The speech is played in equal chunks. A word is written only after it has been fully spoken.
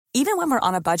Even when we're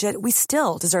on a budget, we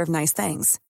still deserve nice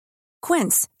things.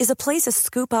 Quince is a place to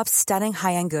scoop up stunning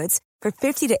high-end goods for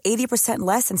 50 to 80%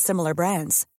 less than similar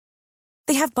brands.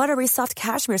 They have buttery soft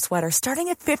cashmere sweaters starting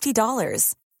at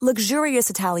 $50, luxurious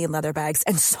Italian leather bags,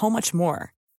 and so much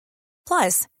more.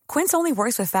 Plus, Quince only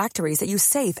works with factories that use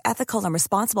safe, ethical, and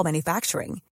responsible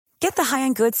manufacturing. Get the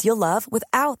high-end goods you'll love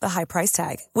without the high price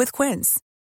tag with Quince.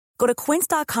 Go to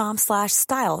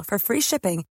quince.com/style for free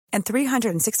shipping and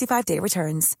 365-day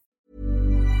returns.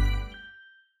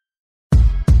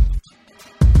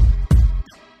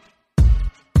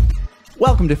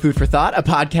 Welcome to Food for Thought, a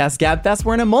podcast gabfest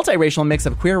wherein a multiracial mix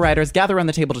of queer writers gather around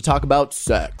the table to talk about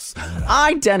sex,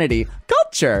 identity,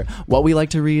 culture, what we like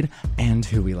to read, and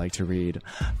who we like to read.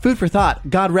 Food for Thought,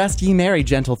 God rest ye merry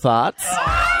gentle thoughts.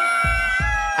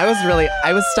 I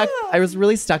was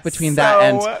really stuck between that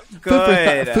and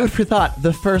Food for Thought,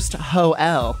 the first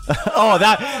Ho-El. Oh,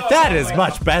 that is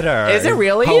much better. Is it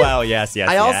really? Ho-El, yes.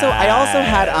 I also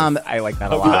had I like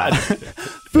that a lot.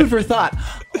 Food for Thought.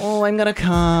 Oh, I'm gonna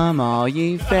come, all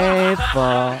ye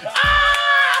faithful.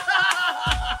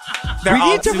 We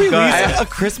need to release a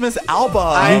Christmas album.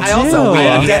 I also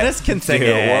Dennis can sing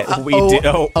it.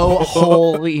 Oh,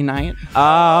 holy night.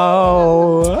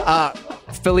 Oh.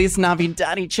 Feliz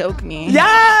Navidad, choke me.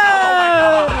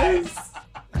 Yes.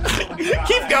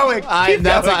 Keep going. I'm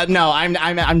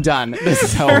done. This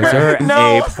is over. They're A+.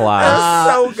 They're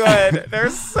so good. They're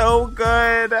so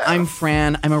good. I'm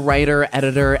Fran. I'm a writer,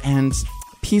 editor, and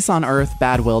peace on earth,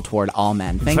 bad will toward all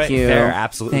men. Thank you. They're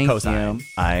absolutely Thank cosign. you.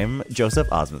 I'm Joseph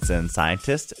Osmundson,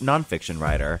 scientist, nonfiction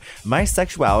writer. My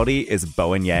sexuality is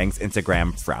Bowen Yang's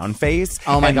Instagram frown face.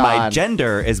 Oh my and God. my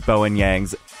gender is Bowen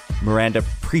Yang's Miranda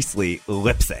Priestley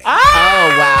lip sync. Oh,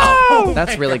 wow.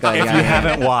 That's really good. If Yeah. you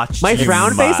haven't watched, My you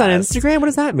frown face on must. Instagram? What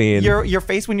does that mean? Your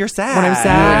face when you're sad. When I'm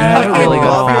sad? You have a really I good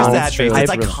love your frown. sad It's face. true.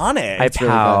 It's It's iconic. I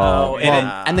pout.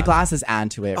 And the glasses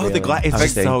add to it. Oh, really. the glass. It's thank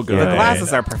so you. good. The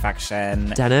glasses are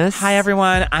perfection. Dennis? Hi,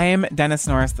 everyone. I am Dennis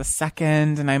Norris II,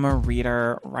 and I'm a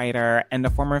reader, writer, and a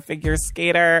former figure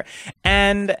skater.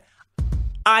 And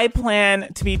I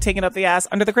plan to be taking up the ass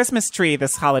under the Christmas tree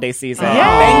this holiday season.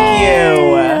 Thank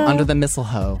you. Under the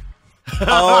mistletoe.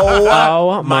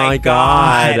 Oh my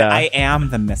God. I am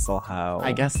the mistletoe.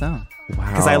 I guess so. Wow.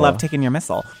 Because I love taking your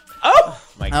missile.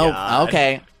 My Oh, God.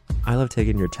 okay. I love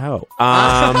taking your toe.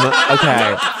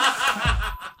 Okay.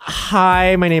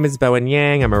 Hi, my name is Bowen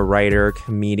Yang. I'm a writer,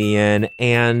 comedian,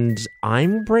 and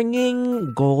I'm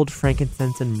bringing gold,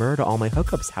 frankincense, and myrrh to all my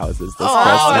hookups houses this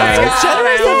Christmas. that's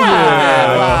generous of you.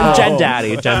 Wow. Jen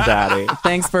Daddy.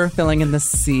 Thanks for filling in the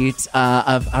seat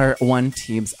of our one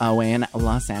Teebs away in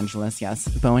Los Angeles. Yes,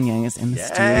 Bowen Yang is in the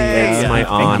studio. It's my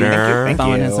honor. Thank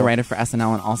Bowen you. is a writer for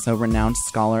SNL and also renowned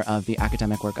scholar of the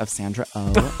academic work of Sandra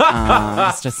Oh.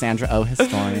 Just a Sandra Oh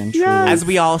historian, truly. As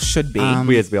we all should be.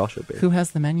 We all should be. Who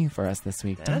has the menu for us this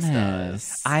week?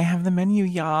 Dennis. I have the menu,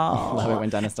 y'all. Love it when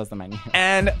Dennis does the menu.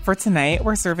 And for tonight,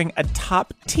 we're serving a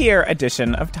top tier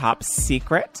edition of Top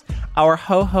Secret. Our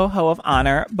ho ho ho of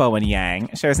honor, Bowen Yang,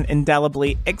 shares an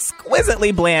indelibly,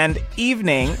 exquisitely bland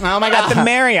evening Oh my God. at the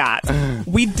Marriott.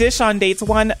 We dish on dates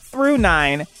 1 through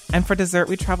 9, and for dessert,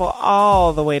 we travel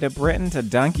all the way to Britain to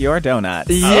dunk your donuts.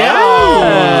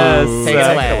 Yes. Take it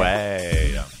Take away. it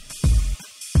away.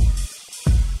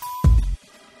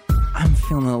 I'm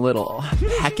feeling a little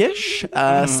peckish.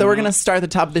 So we're going to start the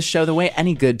top of this show the way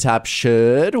any good top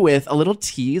should, with a little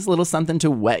tease, a little something to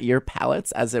wet your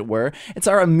palates, as it were. It's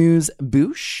our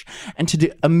amuse-bouche. And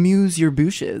to amuse your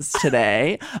bouches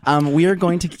today, we are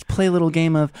going to play a little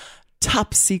game of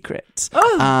Top Secret.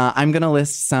 I'm going to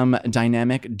list some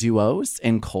dynamic duos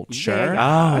in culture.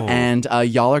 And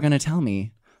y'all are going to tell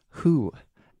me who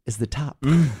is the top.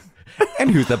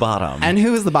 And who's the bottom? And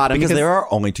who is the bottom? because there are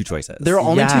only two choices. There are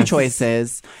only two Yes.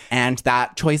 choices, and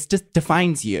that choice just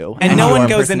defines you. And no your one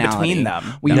goes in personality. between them.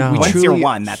 We Once truly, you're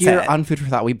one, that's here it. on Food for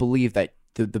Thought, we believe that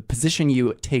the position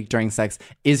you take during sex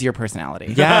is your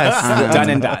personality. Yes. Done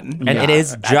and done. And it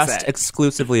is That's just it.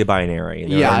 exclusively a binary.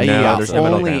 There's There's no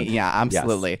middle only, ground.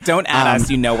 absolutely. Don't add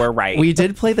us, you know we're right. We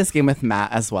did play this game with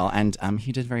Matt as well, and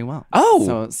he did very well.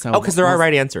 Oh, so because there are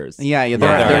right answers. Yeah, they're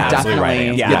they're definitely absolutely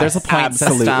right. there's a point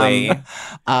Absolutely. system.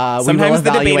 Sometimes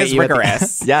the debate is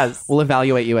rigorous. Yes. We'll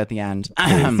evaluate you at the end.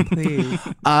 Please.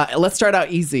 Let's start out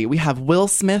easy. We have Will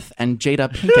Smith and Jada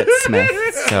Pinkett Smith.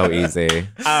 So easy.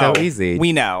 So easy.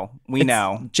 We know.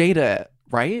 Jada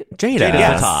right? Jada. Jada's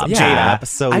Yes. the top. Yeah. Jada.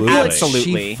 Absolutely. I feel like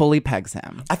Absolutely. she fully pegs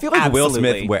him. I feel like Will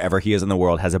Absolutely. Smith, wherever he is in the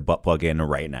world, has a butt plug in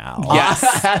right now.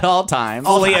 Yes. At all times.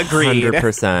 Fully agreed.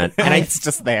 100%. And It's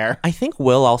just there. I think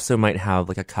Will also might have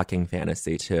like a cucking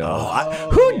fantasy too.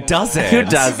 Who doesn't? Who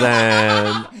doesn't?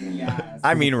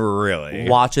 I mean, really.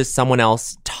 Watches someone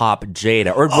else top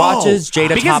Jada, or watches Jada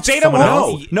because top Jada someone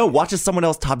won't. else. No, watches someone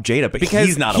else top Jada, but Because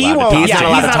he's not he allowed won't. to top He's Yeah, not Jada.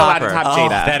 allowed he's to not top allowed to her. top Oh,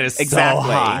 Jada. that is so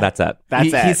exactly. hot. That's it. That's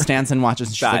he it. stands and watches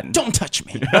and she's like, Done. don't touch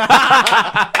me.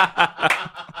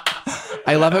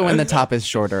 I love it when the top is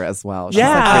shorter as well. She's like,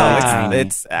 Yeah, really tiny.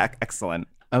 it's excellent.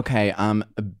 Okay,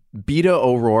 Beto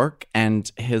O'Rourke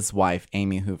and his wife,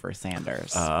 Amy Hoover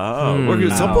Sanders. Oh, we're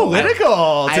so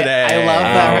political today. I love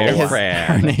that Oh, her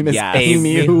Fran. name is Yes.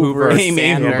 Amy Hoover Amy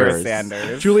Sanders. Hoover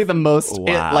Sanders. Truly the most,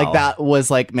 Wow. like that was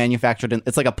like manufactured in,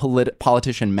 it's like a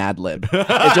politician Mad Lib.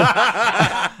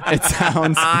 It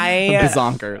sounds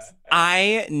bazonkers.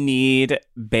 I need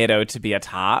Beto to be a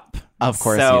top. Of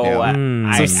course so, you do.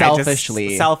 I So just-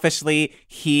 selfishly. selfishly,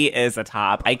 he is a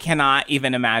top. I cannot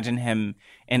even imagine him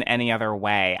in any other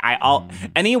way.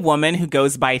 Any woman who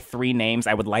goes by 3 names,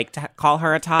 I would like to call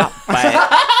her a top, but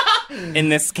in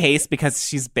this case, because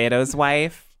she's Beto's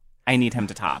wife, I need him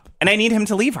to top, and I need him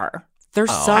to leave her. There's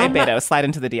Hi, some. Beto. Slide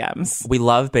into the DMs. We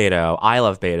love Beto. I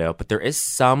love Beto, but there is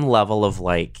some level of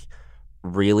like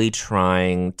really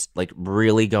trying, like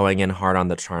really going in hard on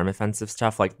the charm offensive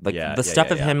stuff, like Yeah, the yeah, stuff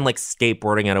yeah, of yeah. him like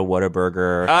skateboarding at a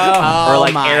Whataburger, Oh or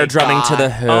like my air drumming God. to the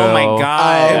Who. Oh my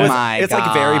God. Oh It's my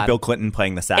like very God. Bill Clinton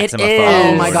playing the saxophone. is.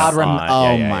 Oh my God, on.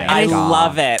 oh my I God.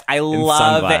 love it. I love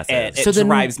sunglasses. it. It So then-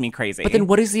 drives me crazy. But then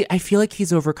what is he? I feel like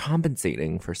he's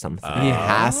overcompensating for something. He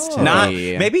has to Not-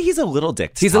 be. Maybe he's a little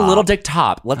dick. He's a little dick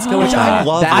top. Let's go with Which that. I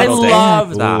love. That- I little dick.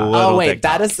 love that. Oh Little wait, dick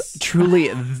that tops. is truly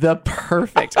the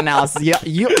perfect analysis.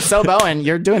 So Bowen,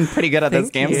 you're doing pretty good at this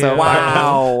Thank game you. so far.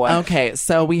 Wow. Okay,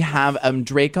 so we have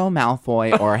Draco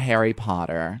Malfoy or Harry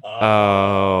Potter.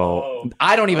 Oh,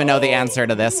 I don't even know the answer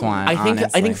to this one. I think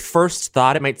honestly. first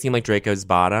thought it might seem like Draco's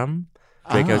bottom.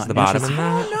 Draco's the bottom in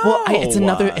that. Well,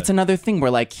 it's another thing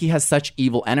where like he has such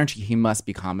evil energy, he must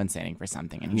be compensating for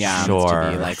something, and he Yeah. needs to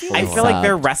Sure. be like. I fully feel like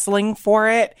they're sucked. wrestling for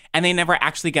it, and they never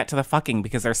actually get to the fucking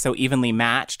because they're so evenly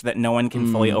matched that no one can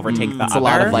fully overtake the It's other. a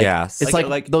lot of like. Yes. It's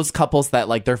like those couples that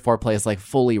like their foreplay is like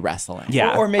fully wrestling.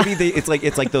 Yeah. Or maybe it's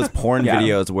like those porn Yeah.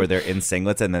 videos where they're in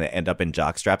singlets and then they end up in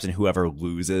jock straps, and whoever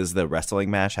loses the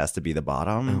wrestling match has to be the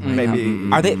bottom.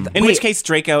 Maybe. Are they? In which case,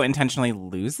 Draco intentionally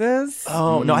loses.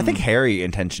 Oh no, I think Harry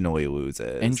intentionally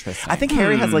loses. Interesting. I think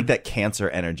Harry has like that cancer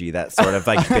energy, that sort of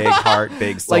like big heart,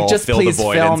 big soul. Like, just fill please the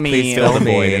void, fill and me. please fill the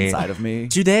Fill void me. inside of me.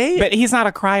 Do they? But he's not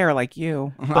a crier like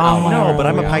you. Oh no, but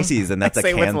I'm a yeah. Pisces, and that's a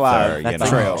Say with Cancer. love. You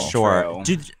That's know? true. Sure.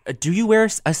 Do you wear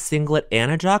a singlet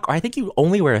and a jock, or I think you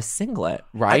only wear a singlet?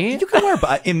 right. You can wear,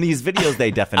 but in these videos they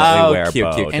definitely Oh, wear cute,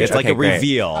 both. cute, cute. It's like Okay, a great.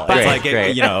 reveal. Great, It's like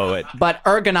great. you know. But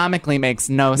ergonomically makes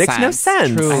no Makes no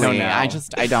sense. Truly. I don't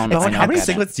know. I don't. Bowen, how many get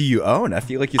it. singlets do you own? I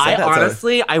feel like you said I that. so-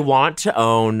 honestly, I want to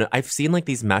own. I've seen like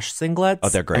these mesh singlets. Oh,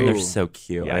 they're great. They're Ooh. so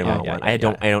cute. Yeah, I yeah, want yeah, one. yeah, I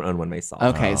don't own one myself.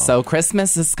 Okay, so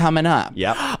Christmas is coming up.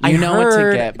 Yep. You know what to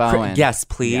heard- get, Bowen. Yes,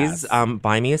 please. Yes.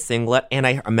 Buy me a singlet and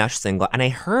a mesh singlet. And I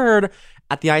heard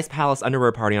at the Ice Palace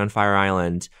underwear party on Fire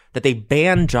Island that they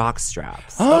banned jock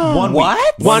straps. One What?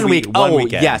 week. One week. One Oh,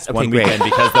 weekend. yes. Okay, one great. weekend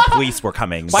because the police were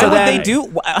coming. Why So would then- they do?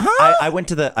 Huh? I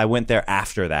went there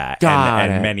after that, Got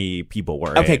and it. many people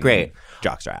were. Okay, in great.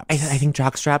 Jock straps. I think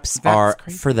jock straps are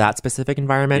crazy. for that specific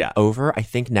environment Yeah. over. I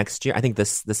think next year. I think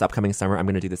this upcoming summer, I'm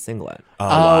going to do the singlet.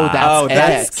 Oh,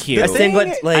 that's it. cute. A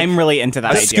singlet, like I'm really into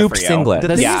that a idea scoop for you. singlet.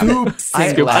 The Yeah. scoop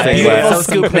singlet. A Beautiful So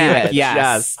scoop completed. neck.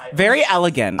 Yes. Very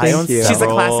elegant. I own you. She's a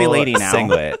classy several lady now.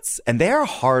 Singlets, and they are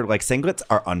hard. Like singlets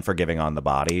are unforgiving on the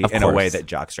body Of in a way course. that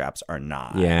jock straps are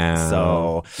not. Yeah.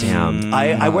 So Damn.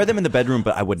 I wear them in the bedroom,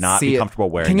 but I would not be See, comfortable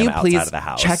wearing can them you outside please of the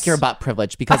house. check your butt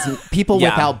privilege because people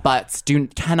Yeah. without butts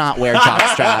cannot wear jock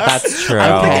straps. That's true. I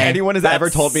don't think Okay. anyone has ever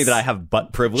told me that I have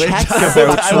butt privilege. Check So your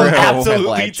butt I will privilege.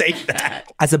 absolutely take that.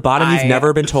 As a bottom, you've I-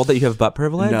 never been told that you have butt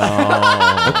privilege? No.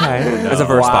 Okay. As a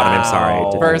verse bottom, I'm sorry.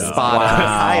 Didn't First know. bottom.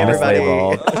 Hi, everybody.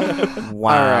 Mislabeled.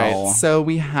 Wow. All right. So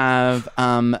we have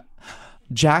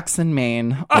Jackson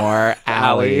Maine or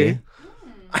Allie.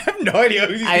 I have no idea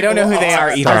who these I don't know who they are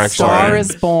either. Star actually. Star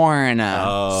is Born.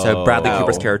 So Bradley Oh.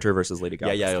 Cooper's character versus Lady Yeah,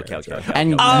 Gaga's yeah, okay, character. okay.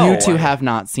 And Oh. you two have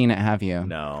not seen it, have you?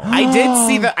 No. I did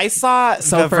see I saw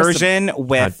So the first- version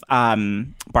with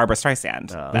Barbara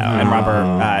Streisand though, and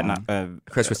Robert.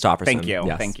 Chris Christopherson. Thank you.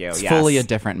 Yes. Thank you. It's Yes. fully a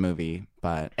different movie,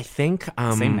 but I think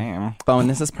Same name. Bowen,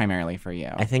 this is primarily for you.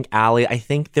 I think Allie. I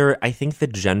think the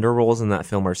gender roles in that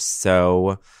film are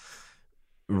so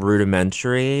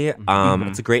rudimentary.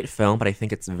 It's a great film, but I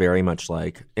think it's very much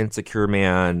like insecure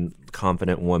man,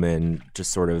 confident woman,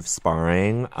 just sort of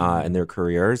sparring in their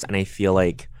careers. And I feel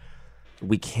like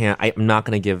I'm not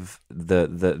going to give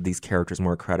these characters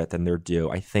more credit than they're due.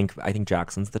 I think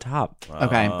Jackson's the top.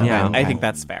 Okay. Yeah. I think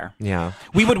that's fair. Yeah.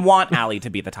 We would want Allie to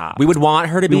be the top. We would want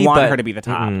her to be. We want but- her to be the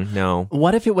top. No.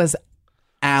 What if it was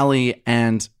Allie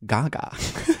and Gaga?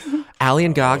 Allie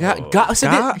and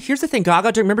Gaga. Here's the thing.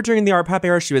 Gaga, remember during the Art Pop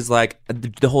era, she was like,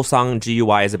 the whole song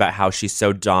GUI is about how she's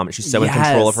so dominant. She's so in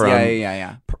control of her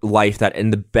own life that in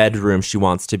the bedroom she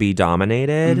wants to be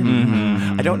dominated.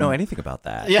 I don't know anything about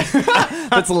that. Yeah,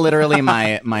 that's literally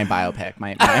my biopic,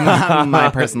 my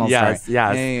personal story. Yes.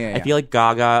 Yeah. I feel like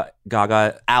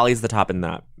Gaga, Allie's the top in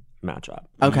that matchup.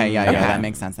 Okay, yeah, that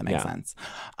makes sense. Sense.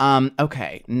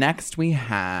 Okay, next we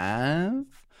have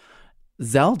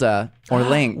Zelda or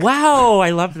Link. Wow, I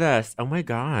love this. Oh my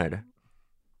god.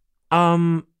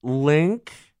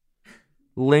 Link,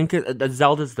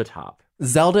 Zelda's the top.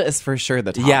 Zelda is for sure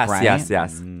the top, Yes, right?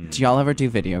 yes. Do y'all ever do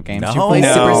video games? No. Do you play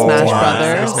No. Super Smash Wow.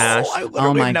 Brothers? Smash. I Oh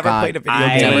literally my never god! played a video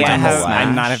game. Never done Smash.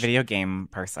 I'm not a video game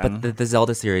person. But the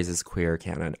Zelda series is queer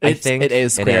canon. It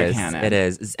is queer canon. It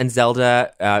is. And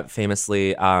Zelda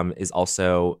famously is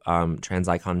also trans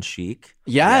icon chic.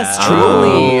 Yes, Yeah.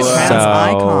 truly, Oh. trans So-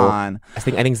 icon. I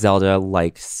think Zelda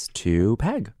likes to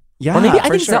peg. Yeah, Or maybe I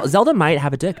for think sure. Zelda might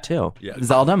have a dick too.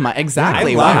 Zelda,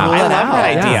 exactly. I Why love rule it that out?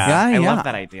 idea. Yeah, I love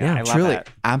that idea. Yeah, I love Truly, it.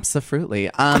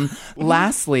 absolutely.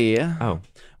 Lastly, Oh.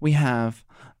 we have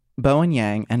Bowen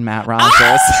Yang and Matt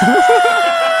Rogers.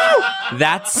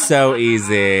 That's so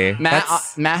easy. Matt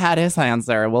had his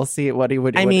answer. We'll see what he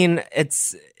would. I mean,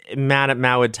 it's Matt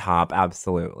would top,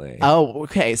 absolutely. Oh,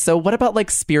 okay. So what about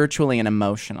like spiritually and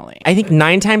emotionally? I think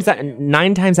 9 times out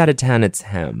of 10 it's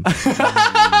him.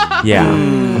 Yeah,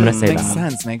 I'm gonna say Makes that.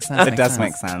 sense. Makes sense. It does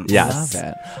make sense. Yes. Love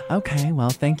it. Okay. Well,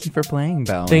 thank you for playing,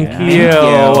 Bowen. Thank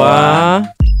Yeah. you.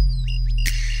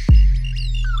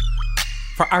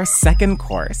 For our second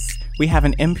course, we have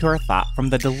an impure thought from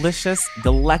the delicious,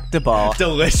 delectable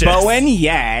Bowen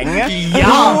Yang.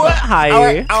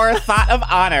 Hi. Our thought of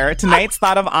honor, tonight's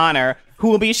thought of honor, who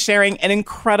will be sharing an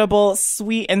incredible,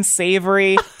 sweet and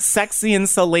savory, sexy and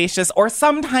salacious, or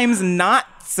sometimes not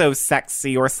so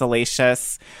sexy or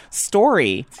salacious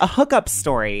story, a hookup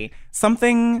story,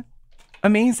 something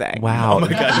amazing. Wow. Oh my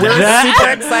God. We're super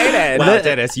excited. Wow,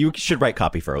 Dennis, you should write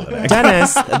copy for a living.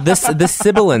 Dennis, the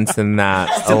sibilance in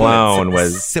that alone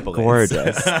was Sibilance.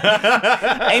 gorgeous.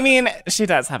 I mean, she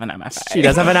does have an MFA. She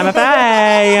does have an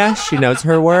MFA. She knows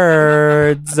her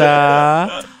words.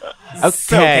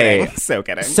 Okay. So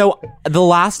kidding. So the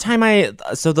last time I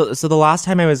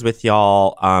was with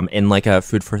y'all in like a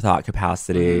food for thought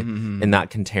capacity in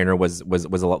that container was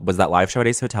that live show at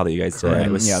Ace Hotel that you guys did. It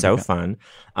was so fun.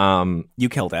 You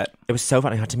killed it. It was so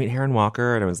fun. I got to meet Heron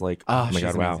Walker, and I was like, oh my she's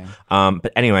god, amazing. wow.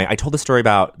 But anyway, I told the story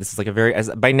about this is like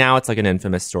by now it's like an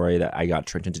infamous story that I got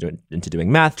tricked into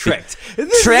doing meth. Tricked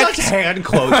hand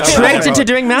quotes. Tricked into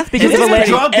doing meth because This of a is a lady.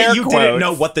 drug that Air you quotes. didn't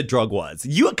know what the drug was.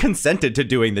 You consented to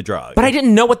doing the drug. But I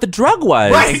didn't know what the drug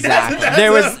was. Right, Exactly.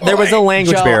 There was a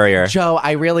language barrier. Joe,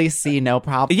 I really see no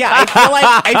problem. Yeah,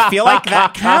 I feel like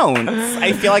that counts.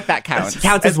 I feel like that counts.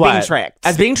 Counts as being what? tricked.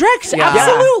 As being tricked? Yeah.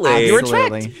 Absolutely. You were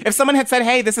Absolutely. tricked. If someone had said,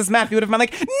 "Hey, this is meth," you would have been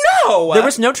like, "No." There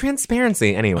was no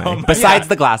transparency anyway, my besides God.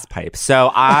 the glass pipe. So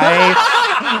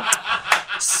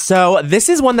So this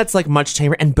is one that's like much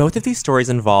tamer, and both of these stories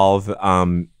involve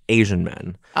Asian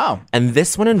men. Oh. And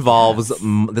this one involves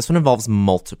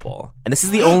multiple. And this is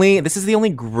the only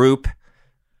group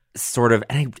sort of,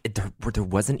 and there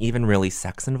wasn't even really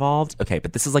sex involved. Okay,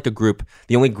 but this is like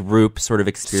the only group sort of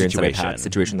experience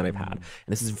situation that I've had. And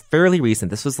this is fairly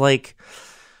recent. This was like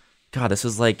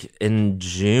in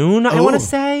June, I want to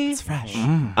say. It's fresh.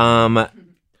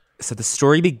 So the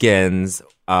story begins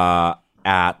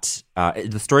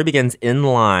in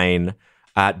line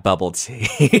at Bubble Tea.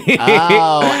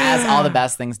 Oh, as all the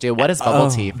best things do. What is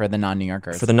bubble tea for the non-New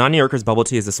Yorkers? For the non-New Yorkers, Bubble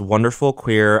Tea is this wonderful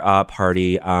queer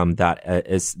party that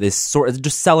is this sort of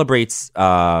just celebrates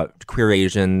queer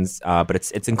Asians, but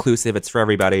it's inclusive. It's for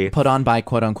everybody. Put on by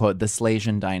quote unquote the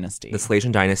Slasian dynasty. The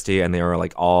Slasian dynasty, and they are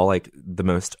like all like the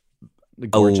most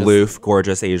Gorgeous. aloof,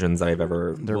 gorgeous Asians I've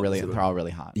ever. They're all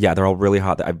really hot. Yeah, they're all really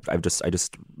hot. I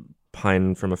just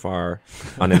pine from afar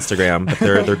on Instagram, but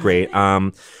they're great.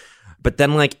 But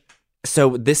then like,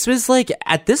 so this was like,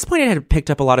 at this point it had picked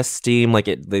up a lot of steam. Like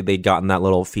they'd gotten that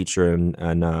little feature in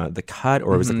The Cut,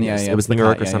 or it was it was The New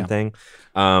York Cut, or something.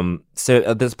 So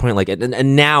at this point, like,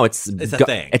 and now it's a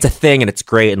thing. It's a thing, and it's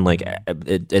great, and like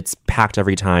it's packed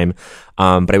every time.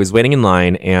 But I was waiting in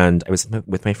line, and I was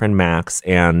with my friend Max,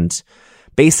 and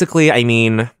basically, I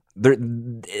mean,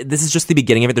 this is just the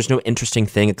beginning of it. There's no interesting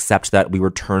thing except that we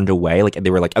were turned away. Like, they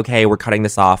were like, okay, we're cutting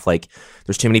this off. Like,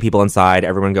 there's too many people inside.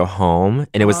 Everyone go home.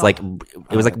 And it was like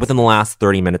within the last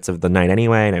 30 minutes of the night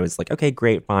anyway. And I was like, okay,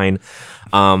 great, fine.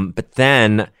 But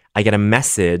then I get a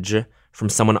message from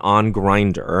someone on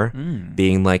Grindr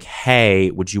being like,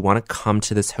 hey, would you want to come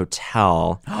to this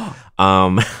hotel?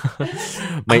 I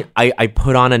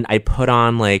put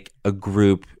on like a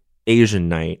group Asian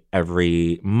night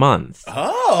every month.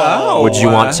 Would you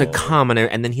want to come?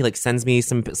 And then he like sends me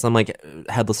some like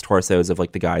headless torsos of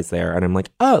like the guys there, and I'm like,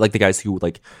 oh, like the guys who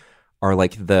like are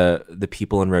like the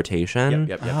people in rotation.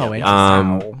 Yep. Interesting.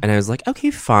 And I was like,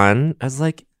 okay, fun. I was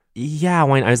like, yeah,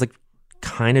 why not? I was like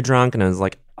kind of drunk, and I was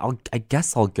like, I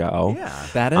guess I'll go. Yeah.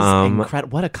 That is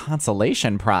incredible. What a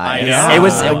consolation prize. I know. It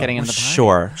was getting into the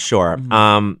party. sure.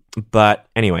 But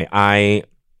anyway, I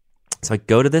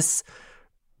go to this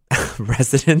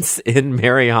residence in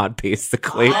Marriott,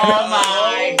 basically. Oh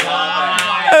my god!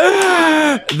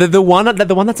 the one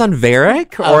that's on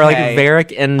Varick, or like Okay.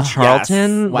 Varick and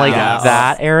Charlton, Wow. like Yes.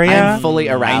 that area. I'm fully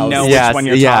aroused. I know Yes, which one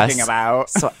you're yes. talking about.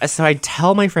 So I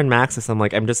tell my friend Maxis, I'm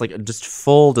like, just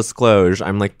full disclosure,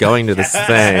 I'm like going to this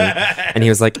thing, and he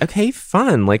was like, okay,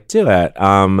 fun, like do it.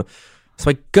 So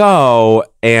I go,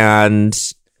 and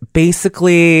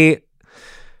basically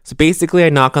I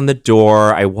knock on the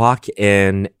door, I walk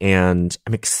in, and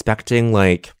I'm expecting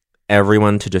like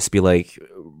everyone to just be like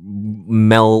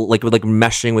like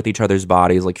meshing with each other's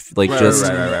bodies, like just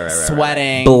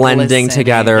Sweating, blending glistening.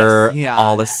 together, Yeah.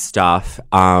 all this stuff.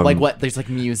 Like what? There's like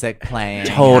music playing.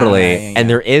 Totally. Yeah. And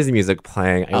there is music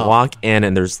playing. I walk in,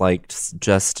 and there's like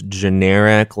just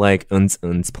generic like uns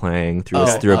playing through a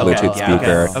Bluetooth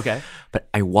speaker. Okay. But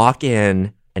I walk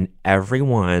in, and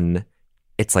everyone,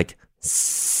 it's like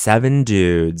 7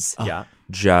 dudes. Yeah.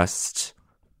 Just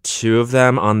 2 of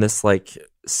them on this like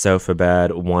sofa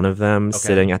bed, 1 of them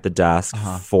sitting at the desk,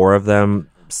 4 of them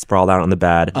sprawled out on the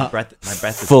bed. My breath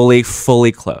is Fully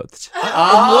clothed.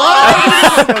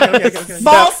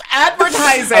 False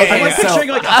advertising. I'm like picturing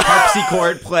like a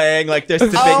harpsichord playing, like there's the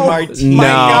big martini. No.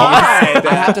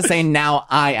 I have to say, now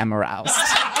I am aroused.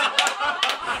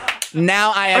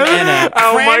 Now I am in it.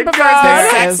 Oh my There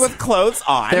god! Sex is- with clothes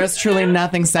on. There's truly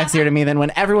nothing sexier to me than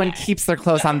when everyone keeps their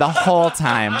clothes on the whole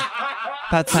time.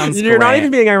 That sounds You're not great.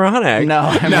 even being ironic. No,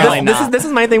 I'm really This not. is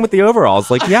my thing with the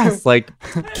overalls. Like, yes, like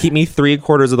keep me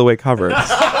 3/4 of the way covered.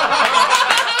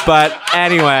 But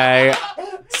anyway,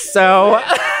 so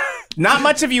Not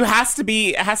much of you has to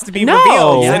be No.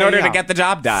 revealed Yeah, in order yeah. to get the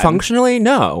job done. functionally,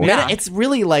 no. Yeah, it's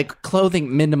really like clothing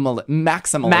maximalism.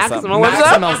 Maximalism?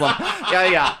 Maximalism.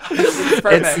 Yeah. It's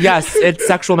perfect. It's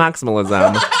sexual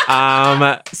maximalism.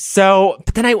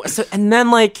 And then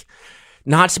like,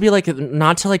 not to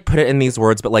put it in these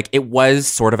words, but like it was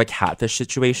sort of a catfish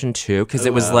situation too, because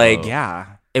it was like,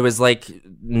 it was like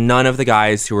none of the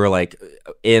guys who were like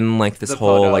in like this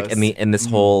whole photos. like in this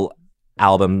whole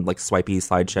album like swipey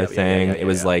slideshow thing. It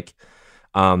was like,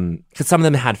 because some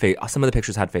of the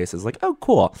pictures had faces. Like, oh,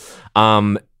 cool.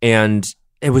 And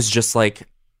it was just like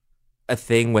a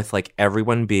thing with like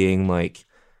everyone being like,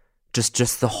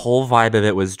 just the whole vibe of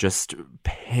it was just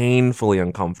painfully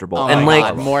uncomfortable. Oh and my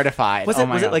like, God, mortified. Was Oh it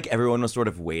my was it God. like everyone was sort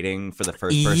of waiting for the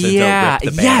first person Yeah, to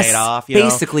rip the yes, Band-Aid off? You know?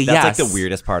 basically, That's yes. like the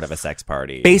weirdest part of a sex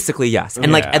party. basically, yes.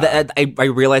 And like, Yeah. I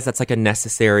realize that's like a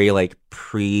necessary like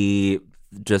pre-stage.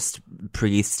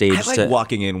 I like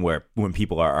walking in when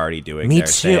people are already doing Me their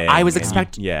too. thing. I was and-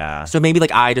 expecting. Yeah. So maybe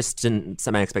like I just didn't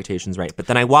set my expectations right. But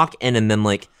then I walk in, and then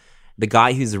like the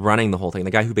guy who's running the whole thing,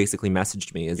 the guy who basically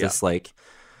messaged me, is this like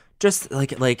just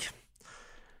like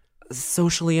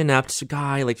socially inept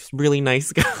guy, like really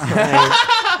nice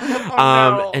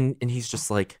guy. And he's just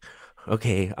like,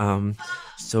 okay,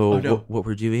 so what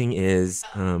we're doing is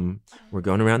we're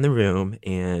going around the room,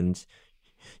 and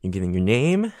you're giving your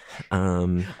name, Oh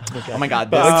my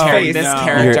God, this Oh, this no.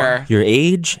 character. your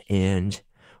age, and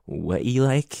what you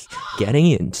like getting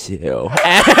into. Oh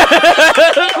my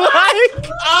God!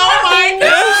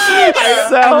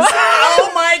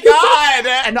 Oh my God!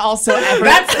 And also,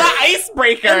 That's the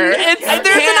icebreaker. There's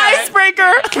an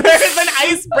icebreaker. There's an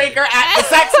icebreaker at the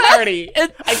sex party.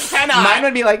 I cannot. Mine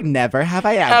would be like, never have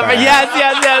I ever. Yes.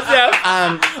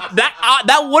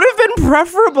 That would have been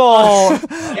preferable.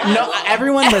 No,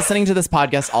 everyone listening to this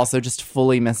podcast also just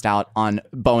fully missed out on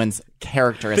Bowen's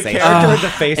characterization. character with the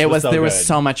face It was was so there was good.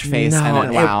 so much face in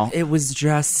it. Wow. It was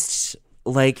just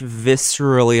like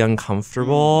viscerally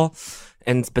uncomfortable.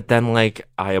 But then like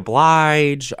I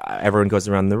oblige, everyone goes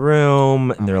around the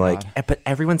room, and they're like, but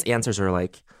everyone's answers are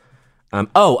like,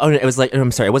 It was like,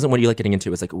 I'm sorry, it wasn't what you like getting into.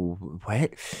 It was like, what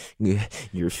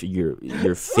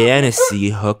your fantasy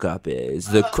hookup is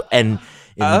and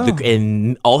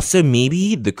also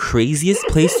maybe the craziest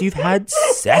place you've had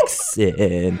sex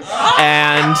in,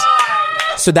 and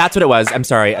so that's what it was. I'm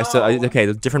sorry. So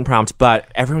okay, different prompt, but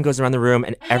everyone goes around the room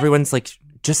and everyone's like,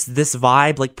 just this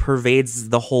vibe like pervades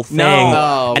the whole thing,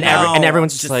 and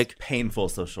everyone's just like painful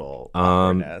social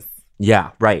awkwardness.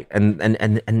 Yeah, right.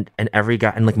 And every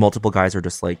guy and like multiple guys are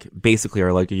just like basically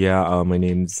are like, my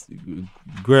name's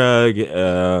Greg.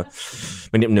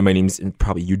 My name's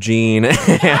probably Eugene. And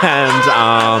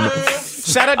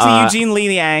shout out to Eugene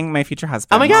Lee Yang, my future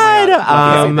husband. Oh my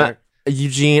god.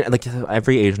 Eugene, like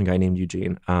every Asian guy named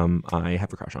Eugene, I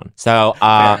have a crush on. So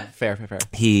fair.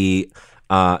 He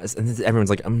and everyone's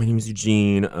like, my name's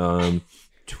Eugene,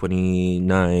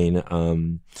 29.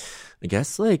 I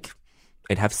guess like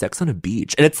I'd have sex on a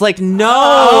beach. And it's like,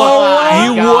 no,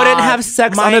 you wouldn't have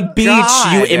sex on a beach,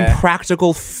 you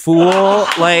impractical fool.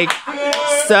 Like,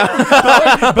 so.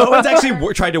 Bowen's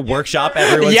actually tried to workshop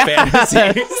everyone's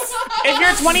fantasies. If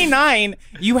you're 29,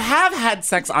 you have had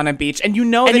sex on a beach, and you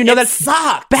know that that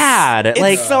sucks. Bad. It's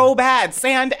like so bad.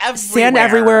 Sand everywhere. Sand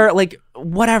everywhere. Like,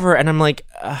 whatever. And I'm like,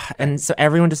 and so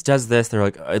everyone just does this. They're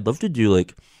like, I'd love to do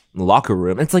like locker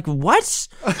room. And it's like, what?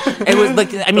 It was like,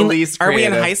 I mean, are we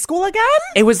in high school again?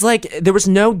 It was like there was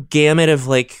no gamut of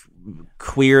like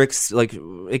queer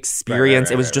experience.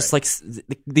 Right. It was just like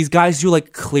these guys who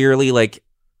like clearly like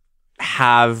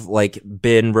have like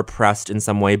been repressed in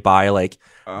some way by like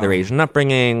their Asian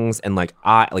upbringings, and like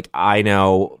I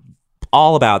know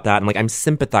all about that, and like I'm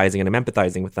sympathizing and I'm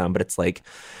empathizing with them, but it's like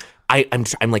I'm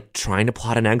like trying to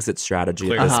plot an exit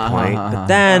strategy at this point, but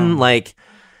then like.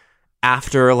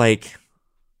 After like,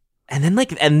 and then like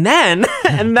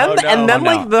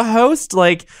the host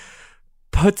like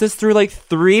puts us through like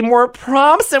 3 more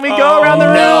prompts, and we go around the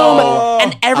room,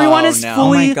 and everyone is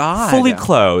fully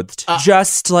clothed,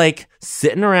 just like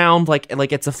sitting around like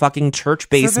it's a fucking church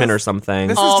basement or something.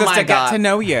 This is just to get to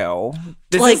know you.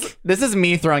 This is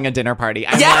me throwing a dinner party.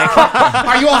 I'm like,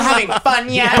 are you all having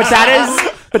fun yet? But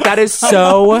that's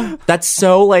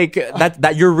so like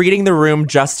that you're reading the room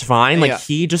just fine. Like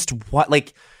he just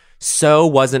so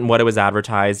wasn't what it was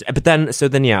advertised. But then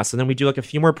we do like a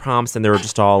few more prompts, and they were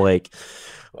just all like,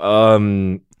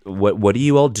 what do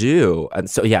you all do? And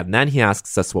so and then he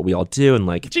asks us what we all do, and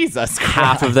like Jesus Christ.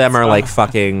 Half of them are like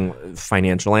fucking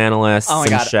financial analysts and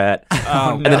shit.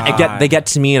 And then they get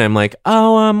to me, and I'm like,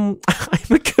 I'm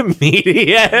a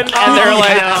comedian. And they're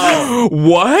like,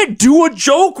 what? Do a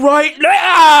joke right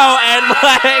now. And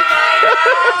like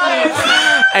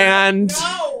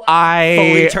I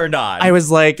fully turned on. I was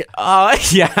like,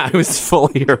 I was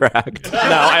fully erect. No,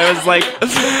 I was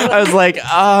like,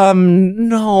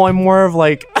 no, I'm more of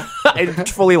like, I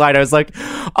fully lied. I was like,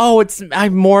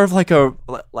 I'm more of like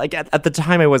at the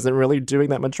time I wasn't really doing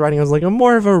that much writing. I was like, I'm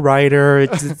more of a writer.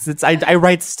 I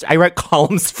write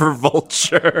columns for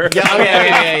Vulture. Yeah.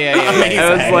 I was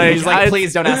like, he's like,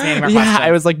 please don't ask me any more questions.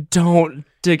 I was like, don't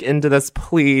dig into this,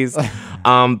 please.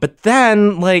 But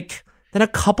then like. Then a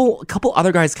couple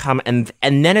other guys come, and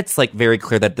then it's like very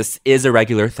clear that this is a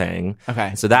regular thing.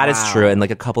 Okay, so that is true. And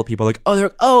like a couple people are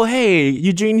like, hey,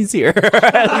 Eugene's here. And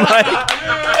like,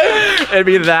 it'd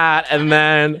be that, and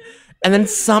then at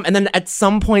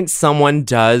some point someone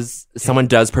does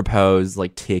propose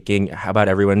like taking. How about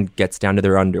everyone gets down to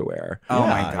their underwear? Oh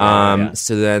my god.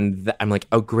 So then I'm like,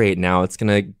 oh great, now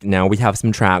we have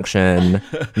some traction.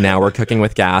 Now we're cooking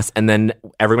with gas, and then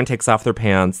everyone takes off their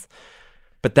pants.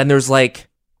 But then there's like,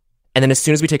 and then as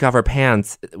soon as we take off our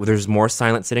pants, there's more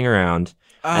silence sitting around.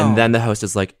 Oh. And then the host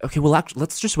is like, okay, well,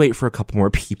 let's just wait for a couple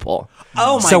more people.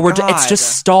 Oh my God. So it's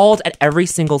just stalled at every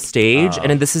single stage.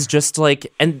 And this is just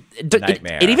like, and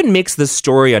it even makes the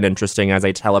story uninteresting as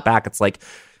I tell it back. It's like,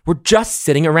 we're just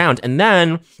sitting around. And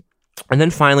then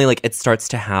finally, like, it starts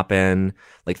to happen.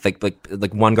 Like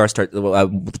one guy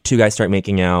two guys start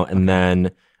making out. And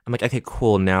then I'm like, okay,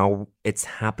 cool. Now it's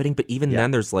happening. But even then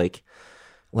there's like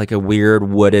a weird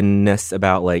woodenness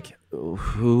about like,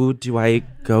 who do I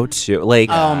go to? Like,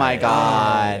 oh my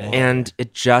God. And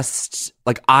it just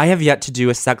like, I have yet to do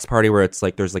a sex party where it's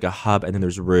like there's like a hub and then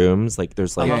there's rooms, like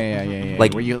there's like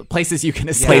like where places you can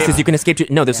escape.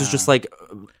 To. No, this is just like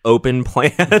open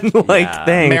plan like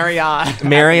thing.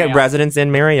 Marriott residence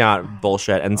in Marriott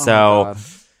bullshit. And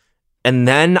and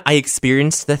then I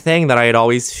experienced the thing that I had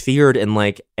always feared in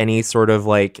like any sort of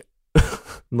like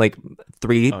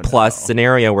 3+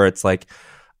 scenario where it's like,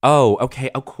 oh,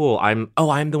 okay, oh, cool. I'm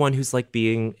the one who's like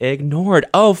being ignored.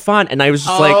 Oh, fun. And I was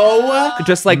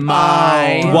just like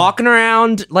walking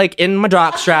around like in my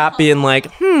jockstrap being like,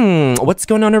 what's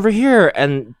going on over here?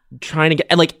 And trying to get,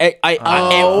 and like,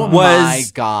 my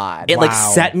God. It like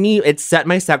set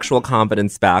my sexual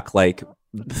confidence back like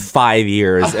 5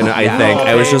 years. And I think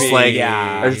I was just like,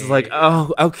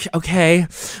 oh, okay.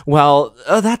 Well,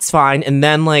 that's fine. And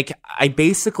then like,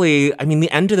 the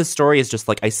end of the story is just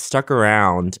like I stuck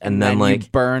around and then like you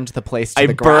burned the place to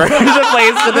the ground. burned the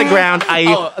place to the ground.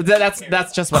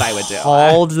 That's just what I would do.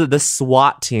 Called the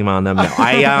SWAT team on them. No,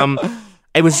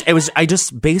 I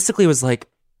just basically was like,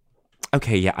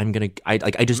 okay, yeah, I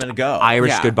just go.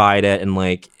 Irish goodbye to it, and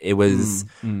like it was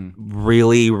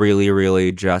really, really,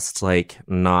 really just like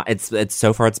not. It's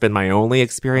so far it's been my only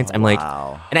experience. I'm like,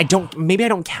 and I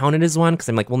don't count it as one because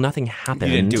I'm like, well, nothing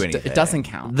happened. You didn't do anything. It doesn't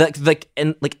count.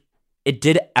 It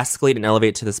did escalate and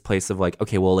elevate to this place of like,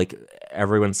 okay, well, like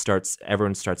everyone starts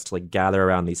to like gather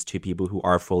around these two people who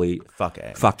are fully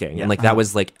fucking, and like that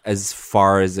was like as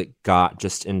far as it got,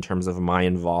 just in terms of my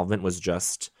involvement was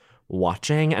just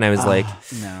watching. And I was like,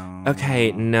 no.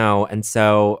 Okay, no. And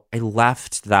so I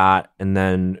left that and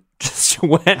then just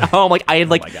went home. Like I had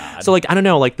like, so like, I don't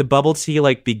know, like the bubble tea,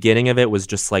 like beginning of it was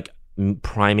just like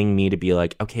priming me to be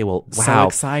like, okay, well, wow.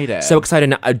 So excited.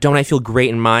 Now, don't I feel great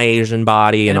in my Asian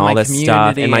body and all this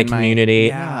stuff in my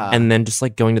community? And then just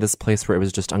like going to this place where it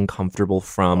was just uncomfortable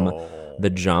from the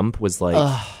jump was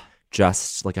like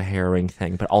just like a harrowing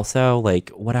thing. But also like,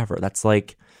 whatever. That's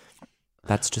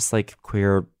just like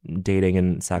queer dating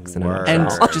and sex and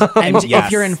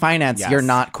if you're in finance, you're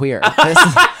not queer.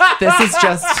 This is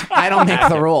just, I don't make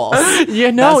the rules.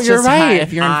 You know, you're right.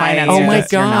 If you're in finance, oh my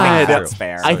God, that's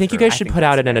fair. I think you guys should put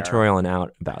out an editorial and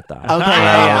out about that.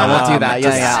 Okay, we'll do that.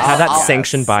 Have that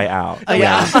sanctioned by out.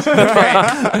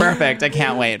 Perfect. I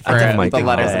can't wait for the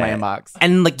letters in my inbox.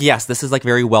 And like, yes, this is like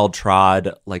very well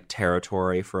trod like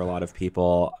territory for a lot of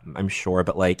people, I'm sure.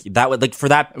 But like that would like for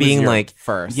that being like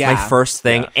my first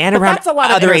thing, and but around that's a lot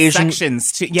other of Asian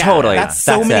intersections too. Yeah, totally. That's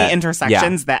so many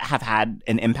intersections that have had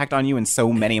an impact on you in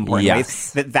so many important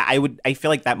ways. That I feel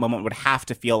like that moment would have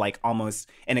to feel like almost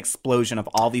an explosion of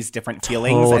all these different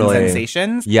feelings and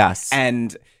sensations. Yes,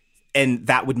 and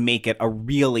that would make it a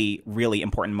really, really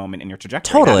important moment in your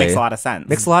trajectory. Totally, that makes a lot of sense.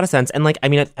 Makes a lot of sense. And like, I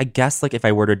mean, I guess like if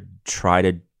I were to try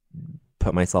to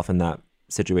put myself in that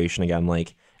situation again,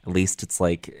 like at least it's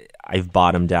like I've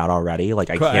bottomed out already.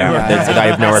 Like I can't. I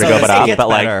have nowhere to go but up. But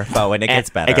like, when it gets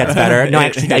better, it gets better. No,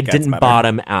 actually, I didn't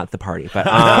bottom at the party. But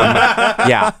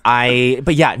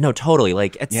no, totally.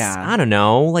 Like it's, I don't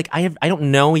know. Like I don't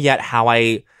know yet how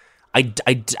I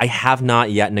have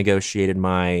not yet negotiated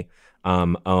my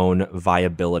own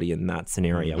viability in that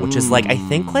scenario, which is like I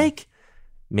think like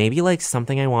maybe like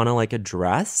something I want to like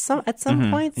address at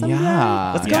some point.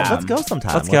 Yeah. Let's go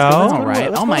sometime. Let's go. All right.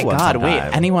 Oh my God. Wait.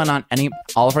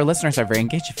 All of our listeners are very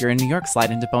engaged. If you're in New York, slide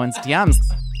into Bowen's DMs.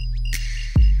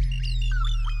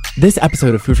 This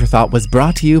episode of Food for Thought was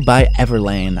brought to you by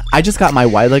Everlane. I just got my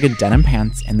wide-legged denim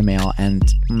pants in the mail, and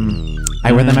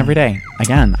I wear them every day.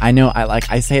 Again, I know.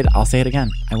 I say it. I'll say it again.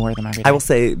 I wear them every day. I will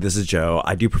say, this is Joe.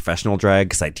 I do professional drag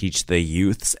because I teach the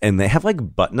youths, and they have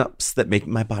like button-ups that make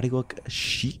my body look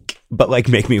chic, but like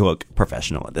make me look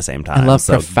professional at the same time. I love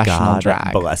professional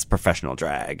drag. Bless professional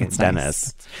drag. It's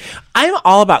Dennis. I'm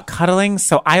all about cuddling,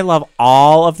 so I love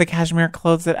all of the cashmere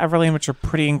clothes at Everlane, which are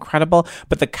pretty incredible.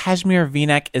 But the cashmere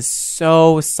V-neck is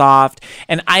so soft,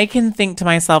 and I can think to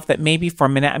myself that maybe for a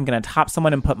minute I'm going to top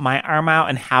someone and put my arm out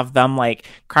and have them like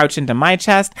crouch into my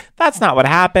chest. That's not what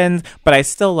happens, but I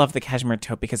still love the cashmere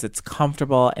tote because it's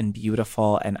comfortable and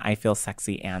beautiful, and I feel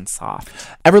sexy and soft.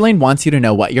 Everlane wants you to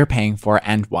know what you're paying for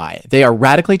and why. They are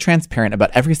radically transparent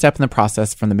about every step in the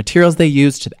process, from the materials they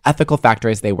use to the ethical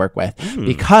factories they work with.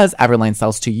 Because Everlane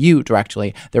sells to you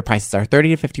directly, their prices are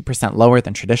 30 to 50% lower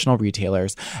than traditional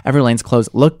retailers. Everlane's clothes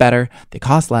look better, they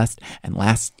cost less, and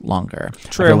last longer.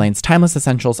 True. Everlane's timeless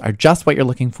essentials are just what you're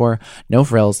looking for. No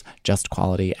frills, just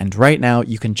quality. And right now,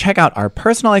 you can check out our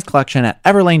personalized collection at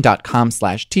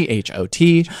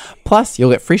everlane.com/THOT. Plus, you'll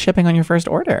get free shipping on your first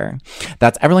order.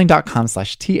 That's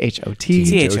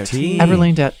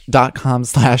everlane.com/THOT.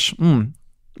 Everlane.com/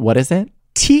 what is it?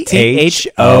 THOT.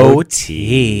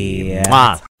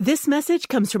 This message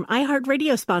comes from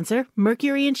iHeartRadio sponsor,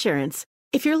 Mercury Insurance.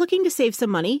 If you're looking to save some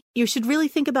money, you should really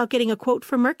think about getting a quote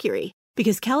from Mercury,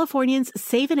 because Californians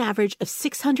save an average of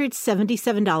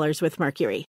 $677 with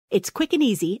Mercury. It's quick and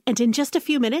easy, and in just a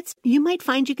few minutes, you might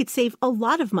find you could save a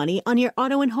lot of money on your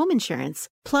auto and home insurance.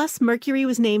 Plus, Mercury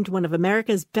was named one of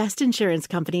America's best insurance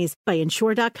companies by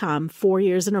Insure.com 4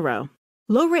 years in a row.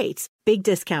 Low rates, big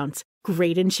discounts,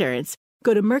 great insurance.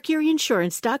 Go to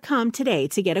mercuryinsurance.com today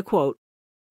to get a quote.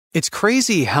 It's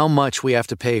crazy how much we have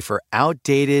to pay for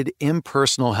outdated,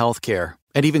 impersonal healthcare,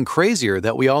 and even crazier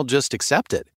that we all just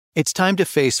accept it. It's time to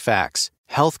face facts.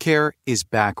 Healthcare is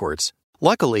backwards.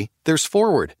 Luckily, there's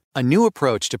Forward, a new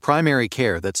approach to primary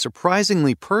care that's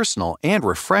surprisingly personal and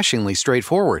refreshingly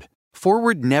straightforward.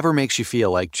 Forward never makes you feel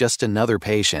like just another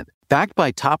patient. Backed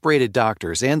by top-rated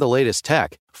doctors and the latest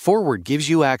tech, Forward gives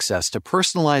you access to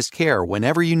personalized care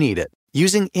whenever you need it.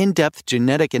 Using in-depth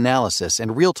genetic analysis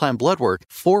and real-time blood work,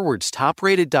 Forward's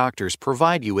top-rated doctors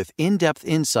provide you with in-depth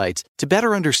insights to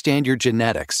better understand your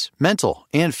genetics, mental,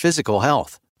 and physical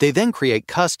health. They then create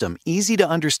custom,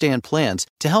 easy-to-understand plans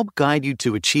to help guide you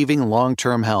to achieving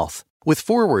long-term health. With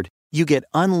Forward, you get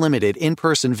unlimited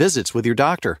in-person visits with your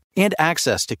doctor and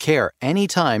access to care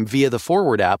anytime via the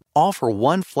Forward app, all for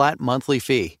one flat monthly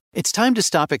fee. It's time to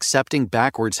stop accepting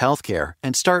backwards healthcare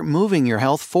and start moving your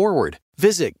health forward.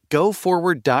 Visit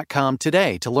GoForward.com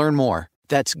today to learn more.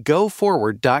 That's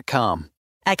GoForward.com.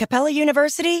 At Capella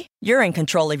University, you're in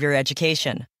control of your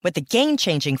education. With the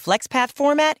game-changing FlexPath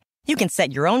format, you can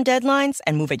set your own deadlines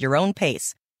and move at your own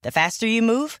pace. The faster you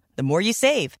move, the more you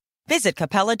save. Visit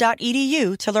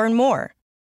capella.edu to learn more.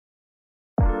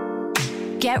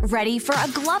 Get ready for a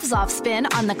gloves-off spin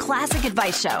on the Classic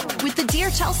Advice Show with the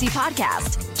Dear Chelsea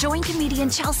podcast. Join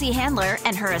comedian Chelsea Handler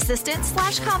and her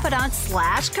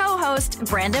assistant/confidant/co-host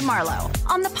Brandon Marlowe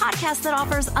on the podcast that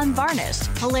offers unvarnished,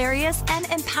 hilarious, and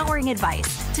empowering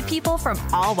advice to people from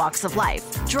all walks of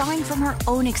life. Drawing from her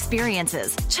own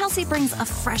experiences, Chelsea brings a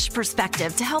fresh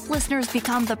perspective to help listeners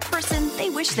become the person they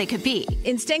wish they could be.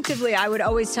 Instinctively, I would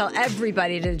always tell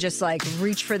everybody to just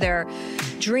reach for their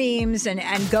dreams and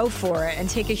go for it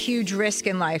and take a huge risk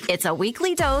in life. It's a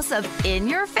weekly dose of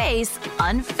in-your-face,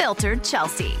 unfiltered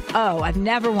Chelsea. Oh, I've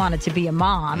never wanted to be a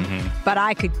mom, but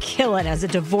I could kill it as a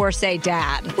divorcee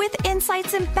dad. With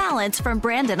insights and balance from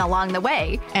Brandon along the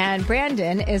way. And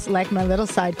Brandon is like my little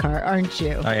sidecar, aren't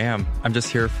you? I am. I'm just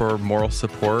here for moral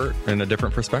support and a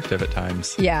different perspective at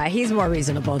times. Yeah, he's more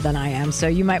reasonable than I am, so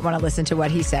you might want to listen to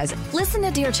what he says. Listen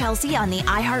to Dear Chelsea on the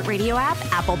iHeartRadio app,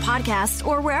 Apple Podcasts,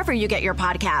 or wherever you get your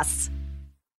podcasts.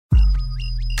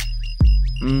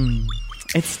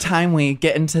 It's time we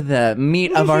get into the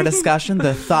meat of our discussion,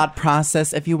 the thought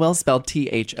process, if you will, spelled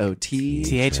T-H-O-T.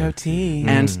 T-H-O-T.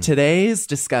 And today's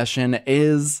discussion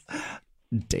is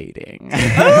dating.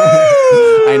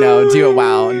 I know.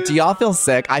 Wow. Do y'all feel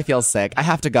sick? I feel sick. I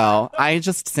have to go. I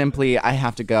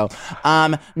have to go.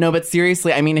 No, but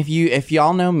seriously, I mean, if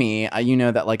y'all know me, you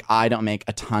know that I don't make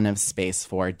a ton of space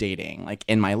for dating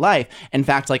in my life. In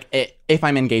fact, if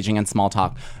I'm engaging in small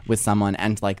talk with someone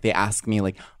and they ask me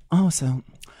oh, so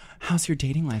how's your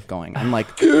dating life going? I'm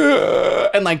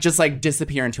and just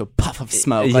disappear into a puff of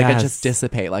smoke. Yes. I just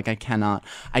dissipate. I cannot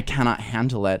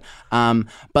handle it.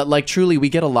 But truly, we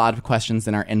get a lot of questions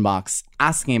in our inbox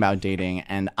asking about dating,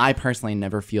 and I personally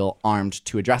never feel armed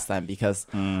to address them because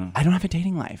I don't have a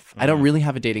dating life. I don't really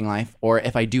have a dating life, or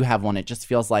if I do have one, it just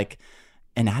feels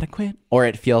inadequate, or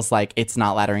it feels like it's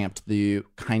not laddering up to the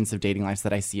kinds of dating lives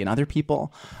that I see in other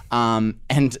people.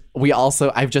 And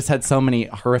I've just had so many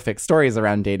horrific stories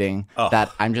around dating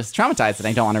that I'm just traumatized and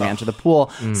I don't want to re-enter the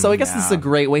pool. So I guess this is a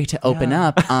great way to open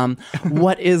up.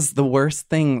 What is the worst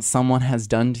thing someone has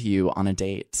done to you on a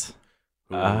date?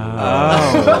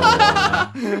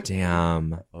 Oh.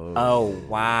 Damn. Oh,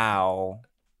 wow.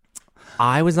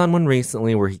 I was on one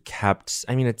recently where he kept,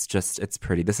 it's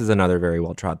pretty. This is another very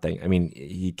well-trod thing.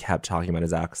 He kept talking about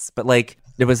his ex, but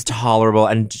it was tolerable.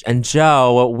 And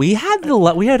Joe, we had a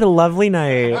lovely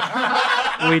night.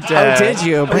 We did. Oh, did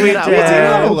you? We did.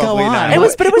 Go on. It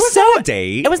was not a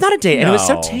date. It was not a date, and it was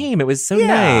so tame. It was so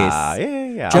nice.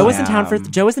 Yeah. Joe was in town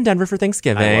Joe was in Denver for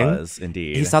Thanksgiving. I was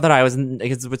indeed. He saw that I was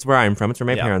it's where I'm from. It's where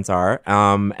my parents are.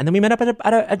 And then we met up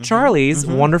at Charlie's,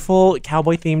 wonderful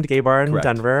cowboy themed gay bar in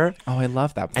Denver. Oh, I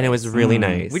love that place. And it was really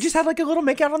nice. We just had a little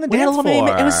makeout on the We had a dance little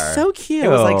floor. It was so cute. It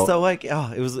was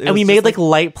it was. And we made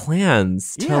light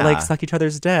plans to suck each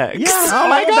other's dicks. Yeah. Oh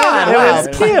my God. It Wow. was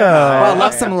cute. Well, I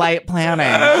love some light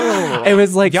planning. It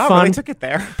was Y'all fun. really took it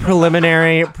there.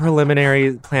 Preliminary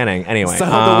planning. Anyway, So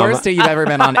the worst date you've ever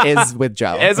been on is with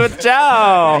Joe. is with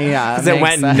Joe. Yeah, because it makes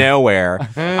went sense. nowhere.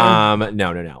 No,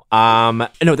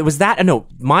 there was that. No,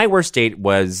 my worst date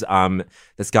was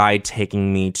this guy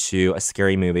taking me to a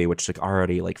scary movie, which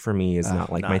already for me is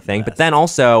not my thing. But then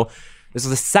also, this was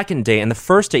the second date, and the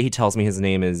first date he tells me his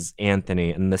name is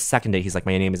Anthony, and the second date he's like,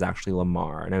 my name is actually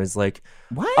Lamar, and I was like,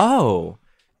 what? Oh.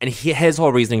 And his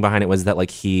whole reasoning behind it was that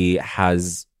he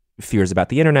has fears about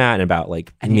the internet and about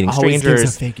meeting always strangers.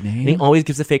 gives a fake name? And he always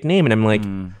gives a fake name, and I'm like,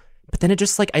 But then it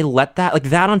just like I let that like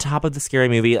that on top of the scary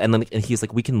movie, and then and he's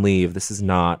like, "We can leave. This is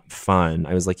not fun."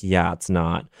 I was like, "Yeah, it's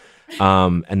not."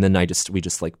 And then we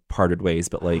just like parted ways.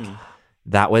 But like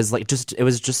that was like it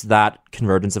was just that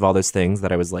convergence of all those things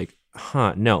that I was like,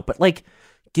 "Huh, no." But like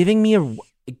giving me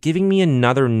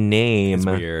another name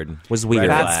was weird.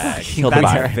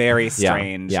 That's very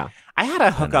strange. Yeah. I had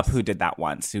a hookup who did that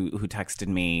once, who texted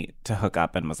me to hook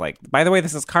up and was like, "By the way,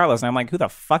 this is Carlos." And I'm like, "Who the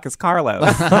fuck is Carlos?"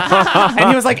 And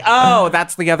he was like, "Oh,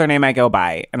 that's the other name I go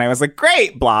by." And I was like,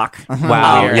 "Great, block."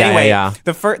 Wow. Anyway,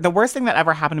 the worst thing that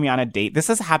ever happened to me on a date, this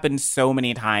has happened so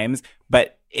many times,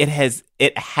 but it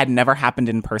had never happened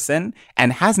in person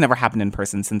and has never happened in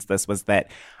person since this, was that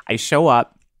I show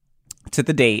up to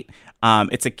the date.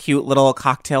 It's a cute little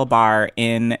cocktail bar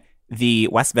in the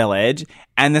West Village,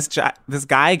 and this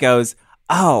guy goes,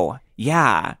 "Oh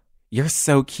yeah, you're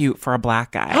so cute for a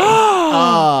black guy."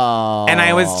 Oh, and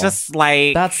I was just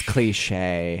like, that's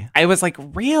cliche. I was like,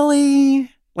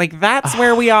 really? Like that's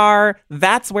where we are.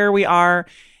 That's where we are.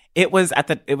 It was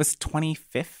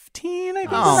 2015. I think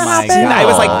Oh that my happened. God. I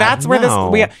was like, that's where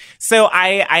No. So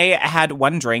I had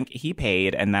one drink. He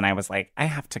paid, and then I was like, I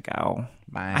have to go.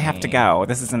 I have to go.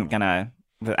 This isn't gonna.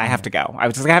 I have to go. I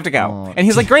was just like, I have to go. And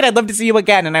he's like, "Great, I'd love to see you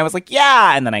again." And I was like,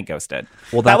 "Yeah." And then I ghosted.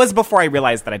 Well, that was before I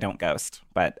realized that I don't ghost.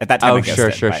 But at that time, I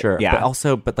ghosted. Sure. Yeah.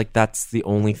 But like that's the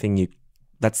only thing you.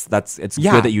 It's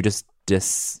Yeah. good that you just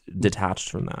detached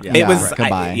from that. It was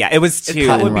goodbye. it was too.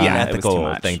 cut and would be run. an It was too ethical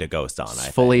much. thing to ghost on. I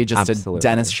think. Fully just Absolutely. a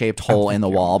Dennis-shaped hole in the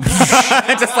wall.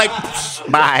 Just like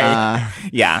bye.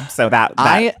 Yeah. So that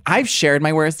I've shared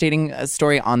my worst dating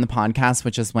story on the podcast,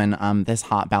 which is when this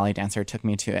hot ballet dancer took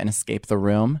me to an escape the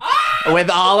room with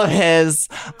all of his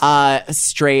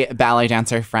straight ballet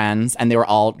dancer friends, and they were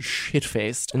all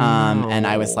shit-faced. And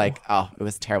I was like, oh, it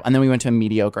was terrible. And then we went to a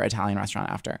mediocre Italian restaurant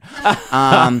after.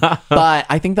 But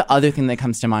I think the other thing that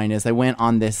comes to mind is I went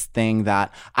on this thing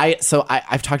that I've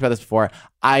talked about this before.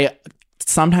 I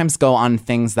sometimes go on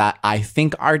things that I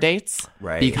think are dates,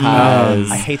 Right. Because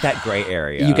I hate that gray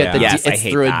area. you get the Yes, I it's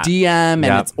hate through that. a DM, and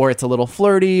Yep. it's a little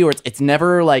flirty, or it's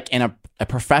never like in a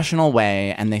professional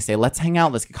way, and they say, "Let's hang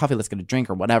out, let's get coffee, let's get a drink,"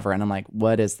 or whatever, and I'm like,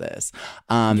 "What is this?"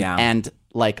 And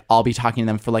like I'll be talking to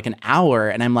them for like an hour,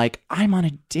 and I'm like, "I'm on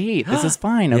a date. This is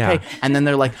fine, okay." Yeah. And then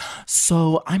they're like,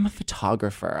 "So I'm a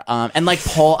photographer," and like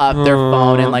pull up their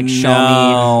phone and like show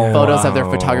me photos of their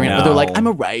photography. Or they're like, "I'm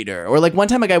a writer," or like one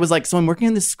time a guy was like, "So I'm working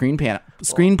on this screenplay."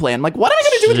 I'm like, "What am I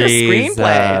going to do with your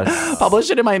screenplay? Jesus. Publish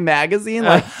it in my magazine?"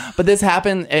 Like, but it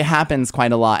happens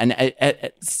quite a lot, and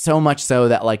it so much so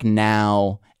that like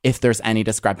now, if there's any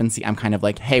discrepancy, I'm kind of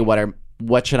like, "Hey, what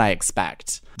should I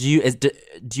expect?" Do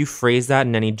you phrase that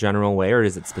in any general way, or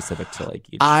is it specific to like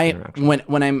each interaction?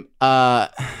 When I'm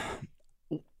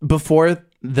before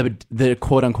the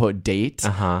quote unquote date,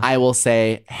 I will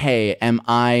say, "Hey, am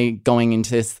I going into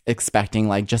this expecting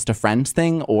like just a friend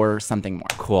thing or something more?"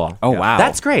 Cool. Oh, wow.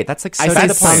 That's great. That's like so I to say the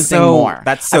point. something more.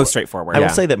 That's so straightforward. I will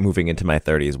say that moving into my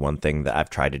 30s, one thing that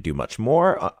I've tried to do much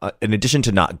more, in addition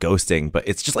to not ghosting, but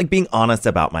it's just like being honest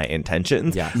about my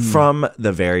intentions from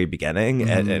the very beginning.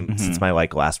 And since my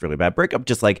like last really bad breakup,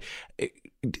 just like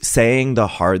saying the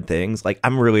hard things. Like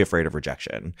I'm really afraid of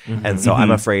rejection. And so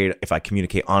I'm afraid if I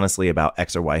communicate honestly about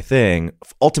X or Y thing,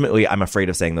 ultimately I'm afraid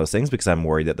of saying those things because I'm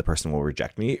worried that the person will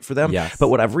reject me for them. Yes. But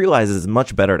what I've realized is it's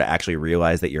much better to actually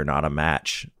realize that you're not a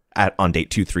match on date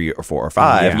 2, 3, or 4, or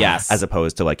 5, as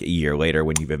opposed to like a year later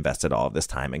when you've invested all of this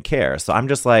time and care. So I'm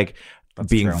just like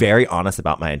being very honest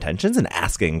about my intentions and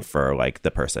asking for like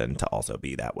the person to also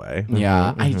be that way.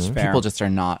 Yeah, people just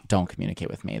don't communicate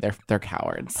with me. They're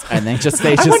cowards, and they just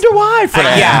I wonder why,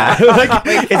 Fred. Like,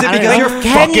 is it because you're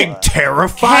fucking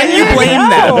terrified? Can you blame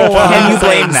them? Can you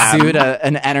blame them? Exude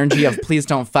an energy of please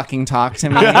don't fucking talk to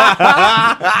me.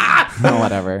 No,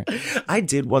 whatever. I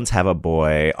did once have a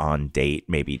boy on date,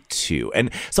 maybe 2. And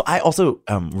so I also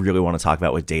really want to talk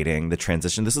about with dating, the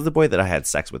transition. This is the boy that I had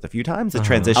sex with a few times. The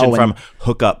transition from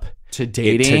hookup to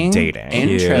dating.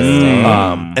 Interesting.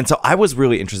 And so I was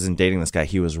really interested in dating this guy.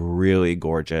 He was really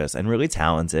gorgeous and really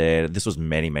talented. This was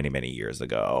many, many, many years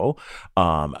ago,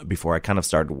 before I kind of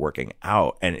started working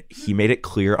out. And he made it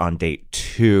clear on date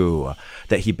 2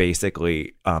 that he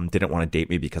basically didn't want to date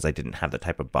me because I didn't have the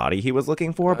type of body he was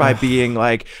looking for, by being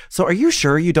like, "So are you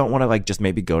sure you don't want to like just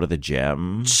maybe go to the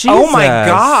gym?" Oh my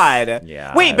God.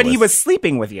 Yeah, Wait, but he was- was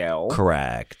sleeping with you.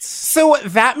 Correct. So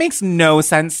that makes no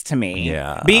sense to me.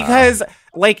 Yeah. Because Because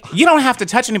like you don't have to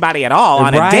touch anybody at all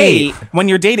on a date when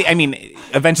you're dating. I mean,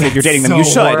 eventually if you're dating them, you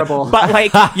should. Horrible. But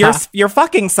like you're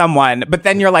fucking someone, but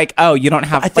then you're like, oh, you don't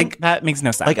have. I think that makes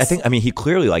no sense. Like I mean, he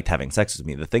clearly liked having sex with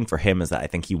me. The thing for him is that I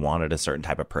think he wanted a certain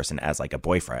type of person as like a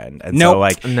boyfriend. And so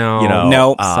like,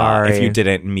 sorry. if you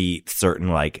didn't meet certain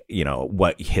like,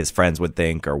 what his friends would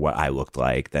think or what I looked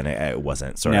like, then it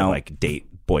wasn't sort of like date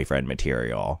boyfriend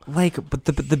material. Like, but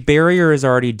the barrier is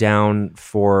already down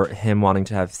for him wanting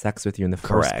to have sex with you in the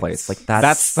first place. Like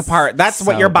that's the part. That's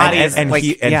what your body is. And like,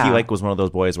 he like was one of those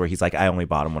boys where he's like, I only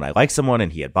bought him when I liked someone,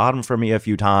 and he had bought him for me a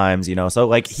few times, So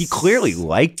like he clearly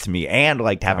liked me and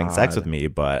liked having sex with me.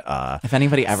 But if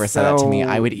anybody ever said that to me,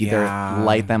 I would either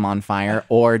light them on fire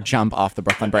or jump off the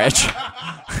Brooklyn Bridge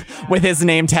with his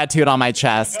name tattooed on my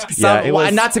chest. So it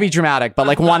was, not to be dramatic, but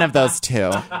like one of those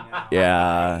two.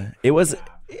 Yeah, it was.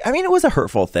 I mean, it was a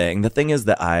hurtful thing. The thing is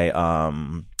that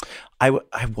I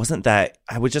wasn't that.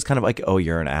 I was just kind of like, oh,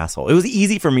 you're an asshole. It was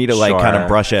easy for me to like kind of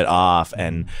brush it off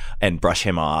and brush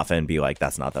him off and be like,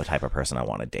 that's not the type of person I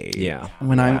want to date.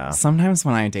 Yeah. Sometimes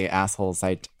when I date assholes,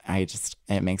 it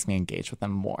makes me engage with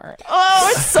them more.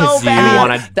 Oh, it's so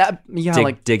bad. You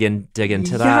want to dig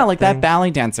into that. Yeah, like that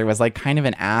ballet dancer was like kind of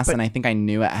an ass, and I think I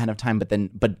knew it ahead of time,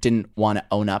 but didn't want to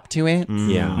own up to it.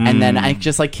 Yeah. And then I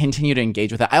just like continue to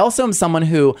engage with it. I also am someone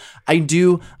who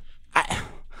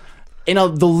in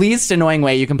the least annoying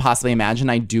way you can possibly imagine,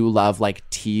 I do love like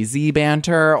teasy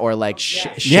banter or like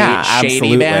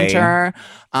shady banter.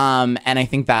 And I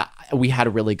think that we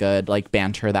had really good like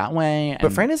banter that way.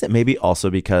 But Fran, is it maybe also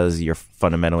because you're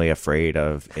fundamentally afraid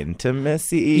of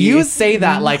intimacy? You say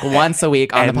that like once a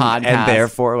week on the podcast. And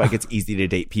therefore like it's easy to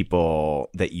date people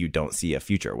that you don't see a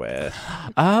future with.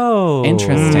 Oh.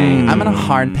 Interesting. I'm going to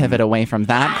hard pivot away from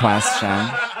that question.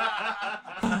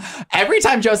 Every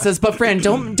time Joe says, but Fran,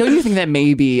 don't you think that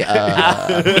maybe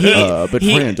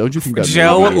Fran, don't you think that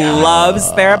Joe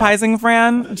loves therapizing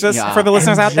Fran, just for the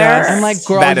listeners out there? I'm like,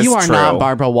 girl, you are not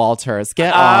Barbara Walters.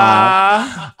 Get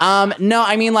off. No,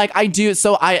 I mean like I do.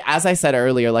 So as I said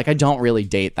earlier, like I don't really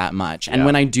date that much. And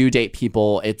when I do date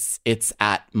people, it's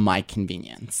at my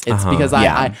convenience. It's because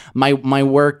my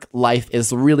work life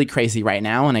is really crazy right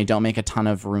now, and I don't make a ton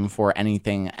of room for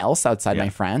anything else outside my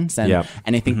friends. And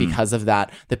I think because of that,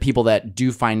 the people that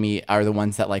do find me are the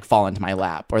ones that like fall into my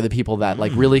lap, or the people that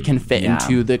like really can fit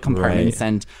into the compartments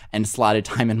and slotted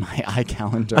time in my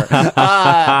iCalendar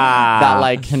that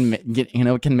like can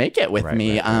make it with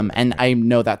me. And I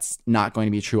know that's not going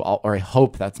to be true, or I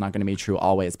hope that's not going to be true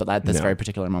always. But at this very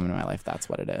particular moment in my life, that's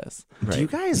what it is. Right. Do you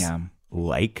guys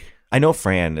like? I know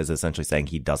Fran is essentially saying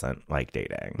he doesn't like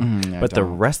dating, but the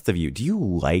rest of you, do you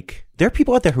like? There are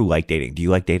people out there who like dating. Do you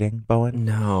like dating, Bowen?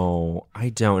 No, I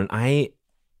don't.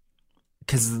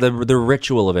 Because the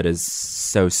ritual of it is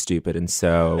so stupid and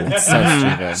so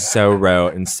stupid, so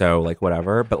rote and so like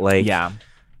whatever. But like,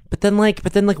 But then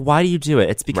why do you do it?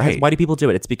 It's because why do people do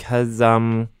it? It's because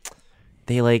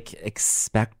they like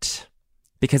expect.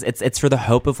 Because it's for the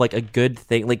hope of like a good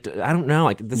thing. Like I don't know.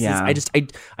 Like this is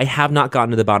I have not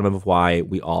gotten to the bottom of why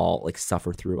we all like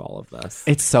suffer through all of this.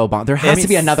 It's so bomb. There has to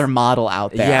be another model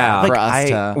out there for us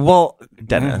to.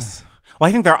 Dennis. Well,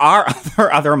 I think there are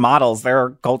other models. There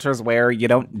are cultures where you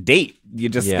don't date. You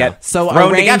just get thrown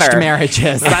arranged together.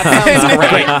 marriages. That sounds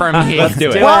great for me. Let's do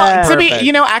it. Well, to be,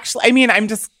 actually, I mean, I'm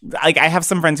just like I have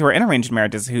some friends who are in arranged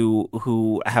marriages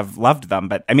who have loved them,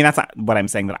 but I mean that's not what I'm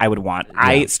saying that I would want. Yeah.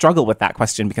 I struggle with that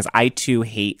question because I too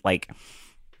hate like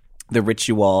the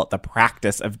ritual, the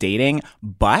practice of dating.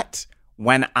 But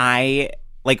when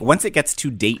once it gets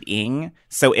to dating,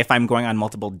 so if I'm going on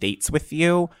multiple dates with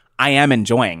you, I am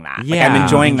enjoying that. Yeah, like I'm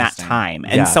enjoying that time.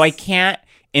 And so I can't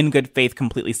in good faith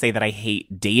completely say that I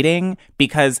hate dating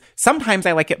because sometimes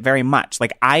I like it very much.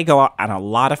 Like I go out on a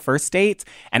lot of first dates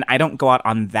and I don't go out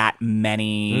on that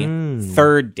many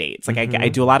third dates. Like I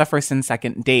do a lot of first and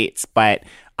second dates, but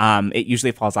it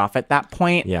usually falls off at that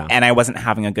point. Yeah. And I wasn't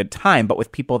having a good time. But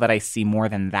with people that I see more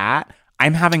than that,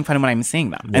 I'm having fun when I'm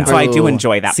seeing them. And so I do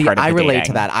enjoy that part of the I relate dating.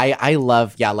 to that. I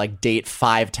love, like date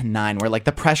 5 to 9 where like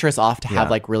the pressure is off to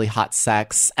have like really hot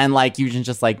sex and like you can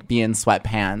just like be in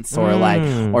sweatpants or like,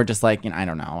 or just like, I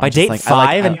don't know. By just, date like,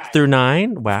 5 through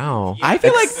 9? Wow. I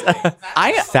feel like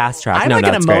fast track. I'm like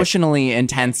an emotionally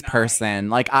intense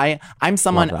person. Like I'm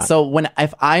someone, so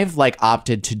if I've like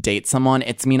opted to date someone,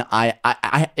 it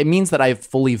means that I've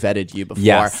fully vetted you before.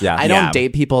 Yes, I don't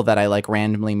date people that I like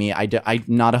randomly meet. I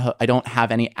don't have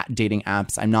any dating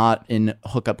apps. I'm not in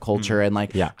hookup culture, and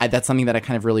like that's something that I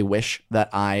kind of really wish that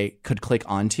I could click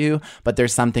onto. But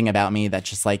there's something about me that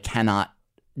just like cannot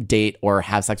date or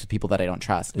have sex with people that I don't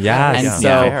trust. Yes. And Yeah. so,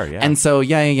 Yeah. Fair, yeah. and so,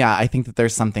 yeah. I think that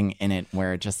there's something in it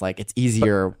where just like it's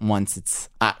easier once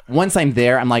I'm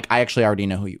there. I'm like, I actually already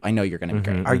know I know you're going to be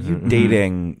great. Are you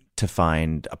dating to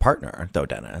find a partner though,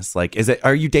 Dennis? Like,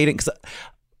 are you dating? Because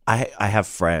I have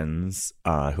friends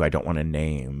who I don't want to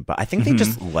name, but I think they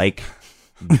just like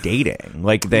dating.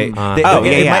 Like it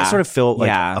might sort of fill like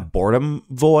a boredom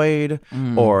void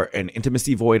or an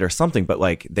intimacy void or something, but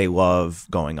like they love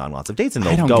going on lots of dates and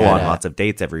they'll go on lots of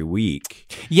dates every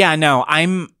week. Yeah, no,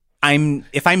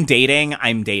 if I'm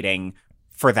dating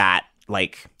for that,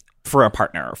 like for a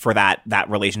partner, for that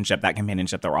relationship, that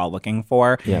companionship that we're all looking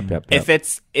for. Yep.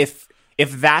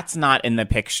 If that's not in the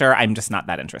picture, I'm just not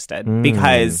that interested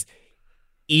because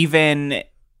even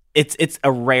it's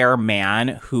a rare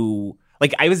man who,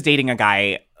 like, I was dating a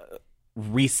guy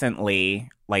recently,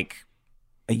 like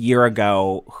a year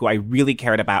ago, who I really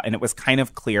cared about, and it was kind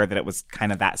of clear that it was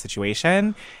kind of that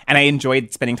situation, and I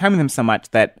enjoyed spending time with him so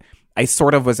much that I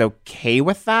sort of was okay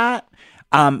with that.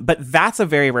 But that's a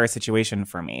very rare situation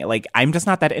for me. Like, I'm just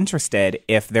not that interested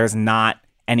if there's not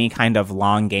any kind of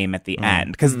long game at the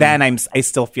end, because then I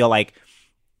still feel like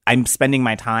I'm spending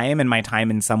my time, and my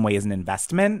time in some way is an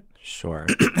investment. Sure.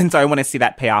 And so I want to see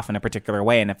that pay off in a particular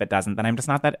way, and if it doesn't, then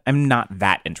I'm not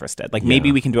that interested. Like,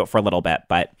 maybe we can do it for a little bit,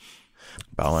 but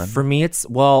Bowen? For me, it's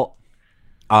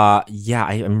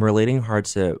I'm relating hard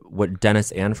to what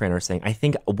Dennis and Fran are saying. I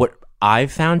think what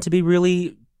I've found to be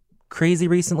really crazy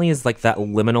recently is like that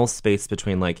liminal space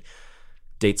between like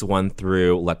dates 1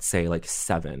 through, let's say, like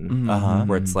 7,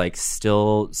 where it's like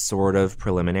still sort of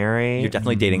preliminary. You're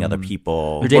definitely dating other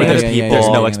people. You're dating other people. There's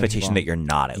no expectation that you're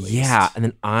not, at least. Yeah, and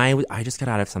then I just got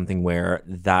out of something where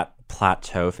that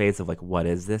plateau phase of like, what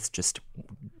is this, just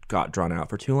got drawn out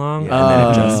for too long, and then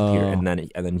it just appeared,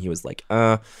 and then he was like,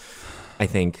 I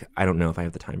don't know if I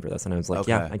have the time for this, and I was like,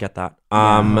 yeah, I get that.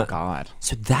 Oh God.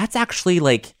 So that's actually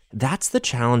like that's the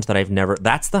challenge that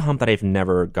that's the hump that I've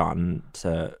never gotten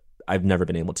to. I've never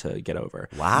been able to get over.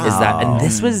 Wow. Is that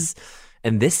this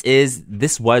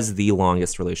was the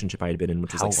longest relationship I had been in,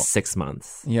 which was like 6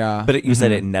 months. Yeah. But you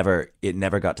said it never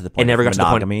got to the point. It never got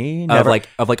monogamy, to the point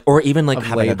of like or even like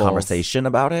having a conversation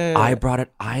about it. I brought up.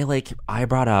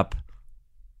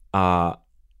 I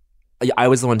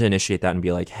was the one to initiate that and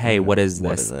be like, "Hey, what is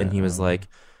this?" And he was like,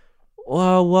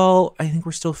 well, I think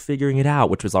we're still figuring it out,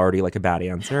 which was already like a bad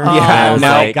answer.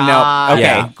 Yeah, God. Okay,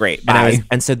 Yeah. great. And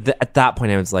at that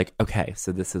point, I was like, okay,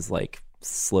 so this is like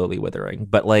slowly withering.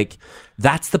 But like,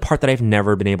 that's the part that I've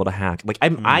never been able to hack. Like,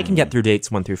 I can get through dates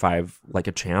 1 through 5 like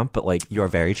a champ, but like, you're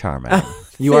very charming.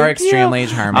 You are extremely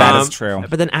charming. That is true.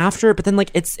 But then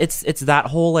like, it's that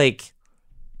whole like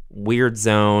weird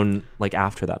zone like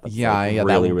after that. That's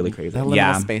really, really crazy. That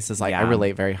liminal space is like I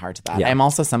relate very hard to that. Yeah. I'm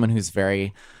also someone who's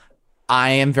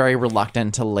I am very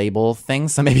reluctant to label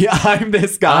things, so maybe I'm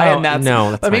this guy, and that's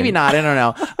but maybe fine. not. I don't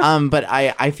know. But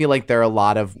I feel like there are a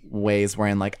lot of ways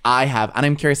wherein like and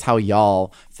I'm curious how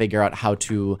y'all figure out how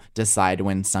to decide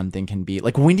when something can be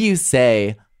like. When do you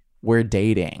say we're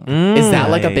dating? Is that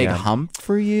like a big hump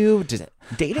for you?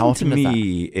 Dating to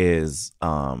me is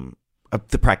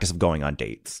the practice of going on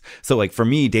dates. So like for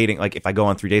me, dating, like if I go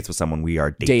on 3 dates with someone, we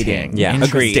are dating. Yeah.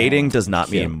 Agreed. Dating does not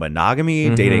mean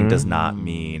monogamy. Dating does not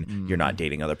mean you're not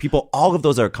dating other people. All of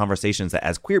those are conversations that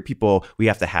as queer people, we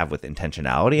have to have with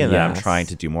intentionality, and that I'm trying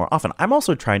to do more often. I'm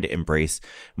also trying to embrace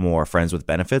more friends with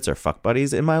benefits or fuck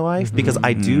buddies in my life, because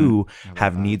I do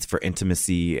have needs for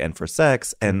intimacy and for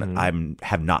sex, and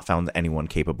have not found anyone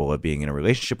capable of being in a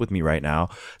relationship with me right now.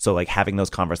 So like having those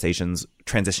conversations,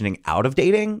 transitioning out of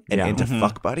dating and into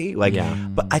fuck buddy, like,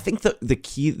 but I think the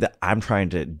key that I'm trying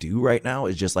to do right now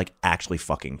is just like actually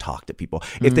fucking talk to people.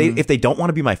 If they don't want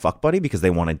to be my fuck buddy because they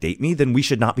want to date me, then we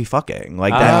should not be fucking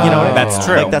like that. You know what I mean? That's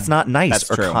true. Like that's not nice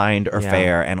That's or true. kind or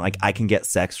fair. And like I can get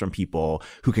sex from people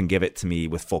who can give it to me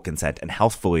with full consent and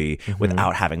healthfully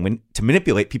without having to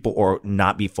manipulate people or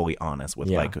not be fully honest with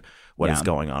like what is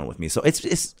going on with me. So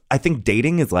it's I think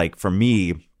dating is like, for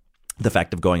me, the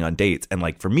fact of going on dates, and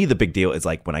like for me the big deal is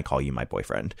like when I call you my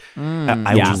boyfriend.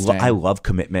 I love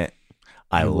commitment.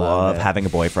 I love having a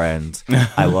boyfriend.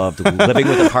 I loved living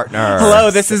with a partner.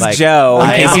 Hello, this is like, Joe. In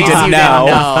case you didn't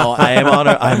know,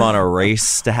 I'm on a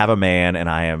race to have a man, and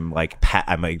I am like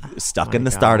I'm like stuck in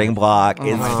the starting block.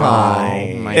 It's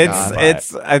fine.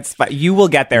 It's fine. You will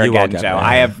get there again, Joe. there.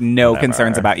 I have no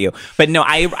concerns about you. But no,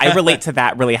 I relate to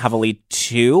that really heavily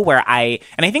too. Where I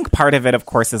think part of it, of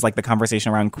course, is like the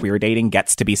conversation around queer dating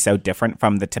gets to be so different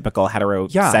from the typical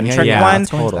heterocentric one.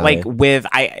 Totally. Like with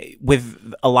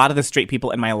a lot of the straight people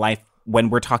in my life when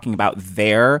we're talking about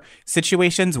their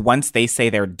situations, once they say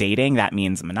they're dating, that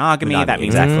means monogamy. That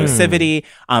means exclusivity.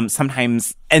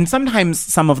 Sometimes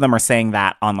some of them are saying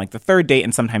that on like the third date,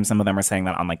 and sometimes some of them are saying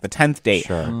that on like the 10th date.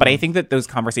 But I think that those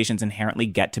conversations inherently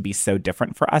get to be so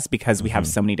different for us because we have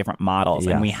so many different models,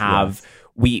 and we have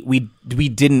we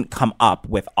didn't come up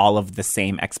with all of the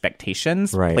same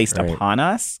expectations placed upon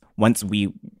us once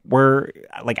we were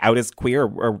like out as queer,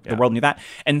 or the world knew that.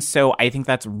 And so I think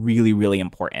that's really, really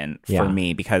important for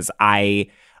me, because I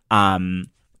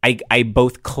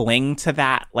both cling to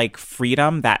that like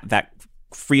freedom, that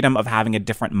freedom of having a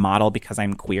different model because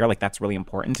I'm queer. Like that's really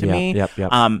important to me.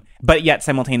 But yet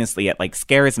simultaneously it like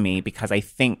scares me, because I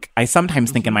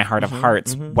sometimes think in my heart of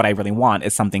hearts what I really want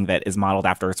is something that is modeled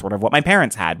after sort of what my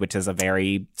parents had, which is a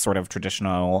very sort of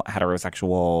traditional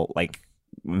heterosexual like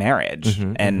marriage.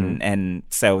 And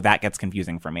so that gets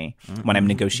confusing for me when I'm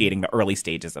negotiating the early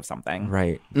stages of something.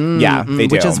 Yeah, they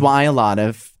do. Which is why a lot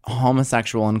of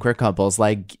homosexual and queer couples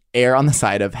like err on the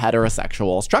side of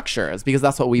heterosexual structures, because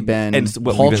that's what we've been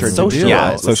cultured to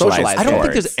do. Socialized. I don't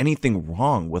think there's anything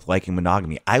wrong with liking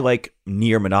monogamy. I like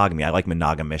near monogamy. I like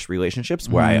monogamish relationships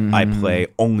where I play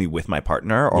only with my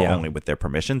partner or only with their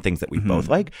permission, things that we both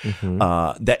like.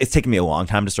 That it's taken me a long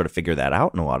time to sort of figure that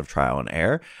out, and a lot of trial and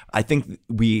error. I think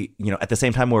we, at the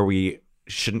same time where we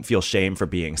shouldn't feel shame for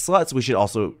being sluts, we should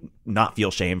also not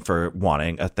feel shame for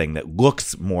wanting a thing that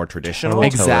looks more traditional.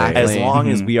 Exactly. As long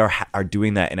as we are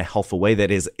doing that in a helpful way that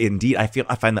is indeed, I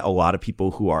find that a lot of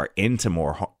people who are into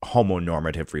more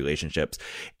homonormative relationships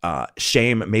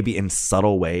shame maybe in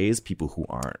subtle ways people who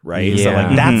aren't, right? So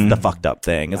like that's the fucked up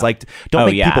thing. It's like,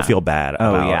 don't make people feel bad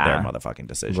about their motherfucking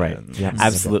decisions. Right. Yeah,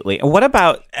 absolutely. What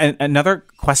about another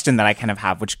question that I kind of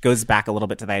have, which goes back a little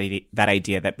bit to that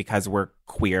idea that because we're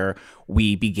queer,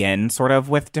 we begin sort of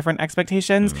with different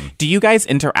expectations. Do you guys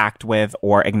interact with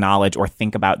or acknowledge or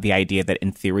think about the idea that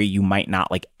in theory you might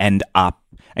not like end up,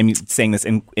 I'm saying this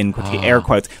in air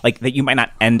quotes, like that you might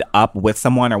not end up with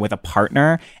someone or with a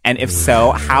partner? And if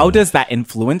so, how does that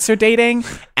influence your dating?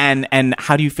 And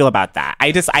how do you feel about that?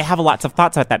 I have lots of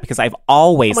thoughts about that because I've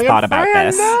always thought about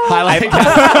this.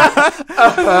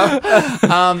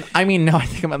 I mean, no, I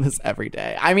think about this every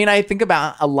day. I mean, I think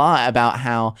about a lot about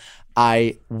how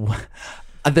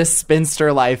this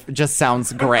spinster life just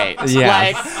sounds great.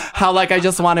 Like how like I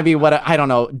just want to be I don't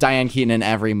know, Diane Keaton in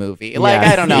every movie. Like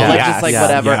I don't know, like just like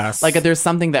whatever. Like there's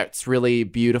something that's really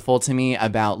beautiful to me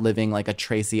about living like a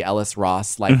Tracy Ellis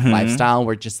Ross like lifestyle,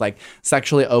 where just like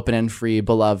sexually open and free,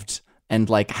 beloved, and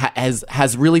like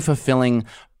has really fulfilling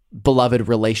beloved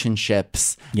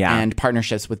relationships and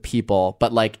partnerships with people,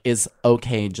 but like is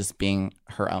okay just being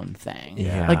her own thing.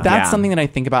 Like that's something that I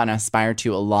think about and aspire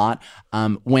to a lot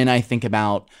when I think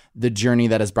about the journey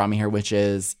that has brought me here, which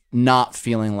is not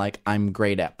feeling like I'm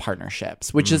great at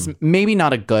partnerships, which is maybe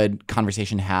not a good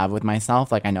conversation to have with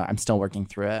myself. Like I know I'm still working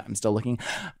through it. I'm still looking.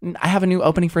 I have a new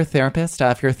opening for a therapist.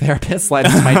 If you're a therapist, slide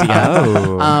into my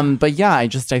DM. But yeah, I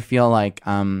feel like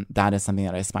that is something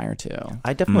that I aspire to.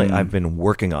 I've been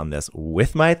working on this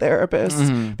with my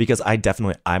therapist because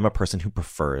I'm a person who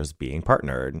prefers being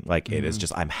partnered. Like it is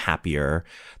just, I'm happier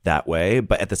that way.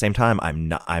 But at the same time, I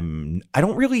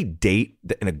don't really date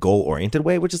in a goal-oriented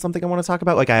way, which is something I want to talk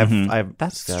about. Like I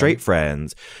have straight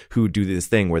friends who do this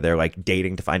thing where they're like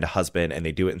dating to find a husband, and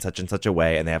they do it in such and such a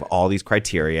way, and they have all these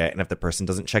criteria, and if the person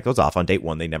doesn't check those off on date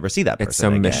one, they never see that person It's so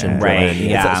again. mission Right. driven.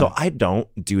 Yeah. So I don't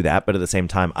do that, but at the same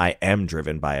time, I am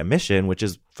driven by a mission, which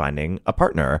is finding a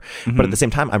partner. But at the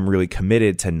same time, I'm really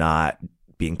committed to not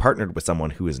being partnered with someone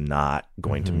who is not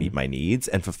going to meet my needs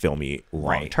and fulfill me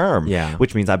long term,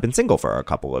 which means I've been single for a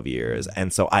couple of years.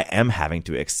 And so I am having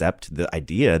to accept the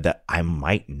idea that I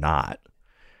might not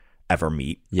ever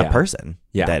meet a person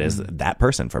that is that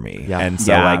person for me. And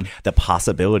so like the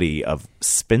possibility of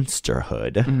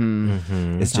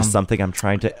spinsterhood is just something I'm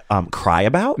trying to cry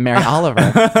about. Mary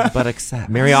Oliver. But accept.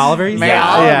 Mary Oliver? Mary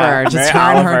Oliver. Just her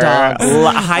and her dogs.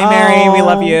 Hi, Mary. We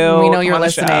love you. We know you're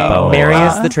listening. Mary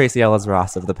is the Tracy Ellis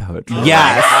Ross of the poetry.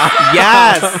 Yes.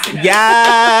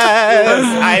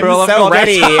 I'm so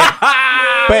ready.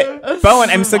 But Bowen,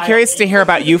 I'm so curious to hear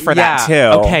about you for that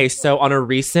too. Okay, so on a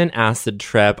recent acid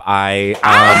trip, oh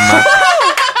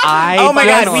my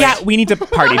God, we need to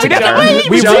party together.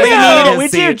 We really need. We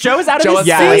do. Joe's out of his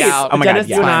seat. Oh my God,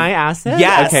 Dennis and I acid.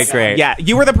 Yes. Okay, great. Yeah,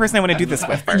 you were the person I want to do this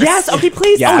with first. Yes. Okay,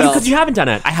 please. Yes. Because you haven't done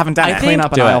it. I haven't done it. Clean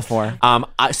up in aisle 4.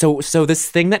 So this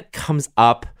thing that comes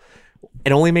up,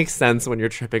 it only makes sense when you're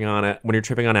tripping on it. When you're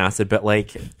tripping on acid, but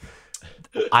like,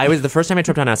 the first time I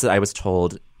tripped on acid, I was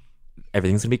told,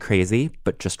 everything's gonna be crazy,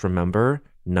 but just remember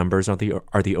numbers are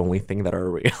the only thing that are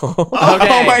real. Okay.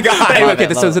 Oh my God. Anyway, okay,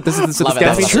 Love this it.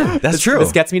 gets me. That's true.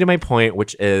 This gets me to my point,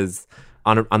 which is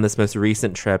on this most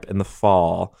recent trip in the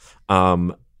fall.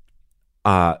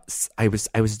 I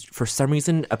was for some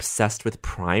reason obsessed with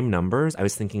prime numbers. I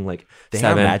was thinking like They are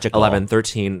 7, magical. 11,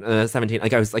 13, 17.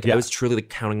 Like I was truly like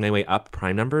counting my way up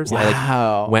prime numbers.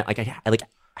 Wow. I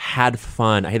had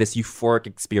fun. I had this euphoric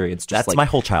experience. Just That's like, my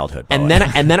whole childhood. and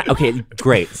then okay,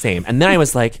 great, same. And then I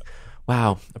was like,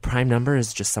 wow, a prime number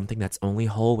is just something that's only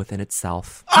whole within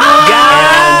itself.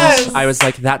 Yes! And I was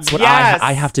like, that's what Yes!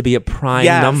 I have to be a prime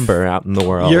Yes. number out in the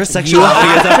world. Your sexuality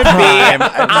is a prime.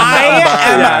 I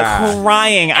am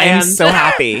crying. I am And- so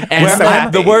happy. and I'm so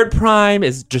happy. the word prime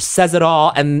just says it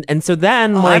all. And so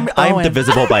then I'm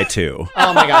divisible by 2.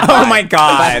 Oh my God. Oh my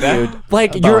God.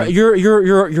 like you're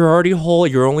already whole.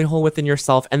 You're only whole within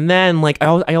yourself. And then like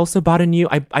I also bought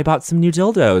I bought some new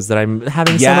dildos that I'm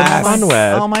having so much Yes. fun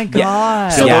with. Oh my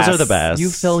God. So Yes. those are the best. You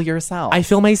fill yourself. I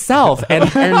feel myself. And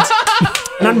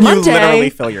on You Monday, literally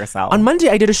feel yourself. on Monday,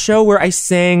 I did a show where I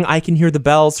sang "I Can Hear the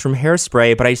Bells" from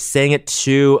Hairspray, but I sang it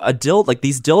to a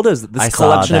these dildos, this I saw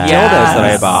collection of that. dildos that I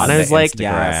Yes. bought, and I On was the like,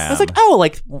 Instagram. I was like, oh,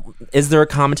 like, is there a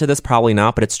comment to this? Probably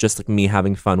not, but it's just like me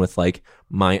having fun with like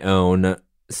my own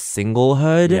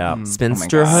singlehood, Yeah.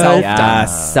 spinsterhood,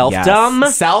 Yes. self-dumb.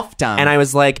 Self-dumb. And I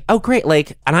was like, oh, great.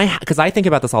 Like, and because I think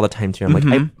about this all the time too. I'm like,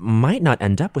 I might not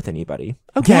end up with anybody.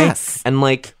 Okay. Yes. And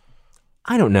like,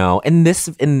 I don't know. In this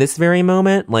very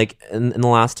moment, like in the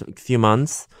last few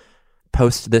months,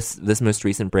 post this most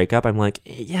recent breakup, I'm like,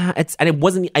 yeah, I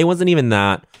wasn't even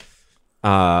that,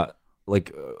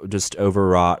 just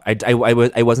overwrought.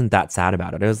 I wasn't that sad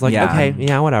about it. I was like, Yeah. okay,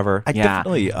 yeah, whatever. I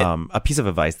definitely a piece of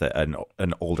advice that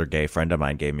an older gay friend of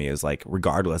mine gave me is like,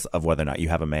 regardless of whether or not you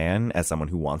have a man, as someone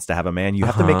who wants to have a man, you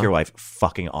have to make your life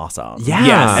fucking awesome. Yeah.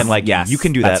 Yes. And like Yes. you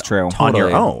can do That's that true. on your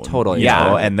Totally. own. Totally. you Yeah.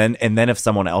 know? And then if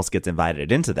someone else gets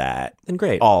invited into that, Then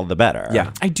great. all the better.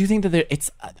 Yeah. I do think that it's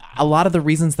a lot of the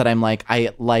reasons that I'm like,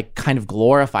 I like kind of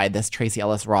glorified this Tracy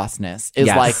Ellis Rossness is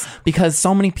Yes. like, because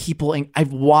so many people,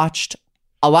 I've watched,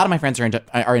 a lot of my friends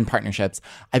are in partnerships.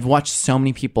 I've watched so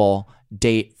many people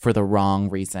date for the wrong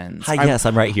reasons. Hi, yes,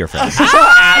 I'm right here, friend.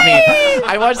 At me.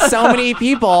 I watched so many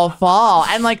people fall,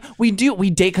 and like we date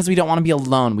because we don't want to be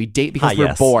alone. We date because we're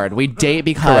yes. bored. We date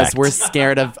because Correct. we're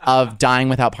scared of dying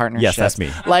without partnership. Yes, that's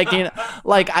me. Like, you know,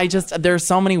 like I just there's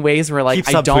so many ways where like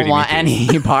Keep I don't subtweeting want me,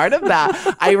 any part of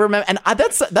that. I remember, and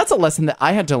that's a lesson that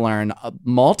I had to learn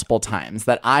multiple times.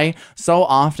 That I so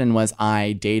often was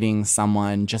dating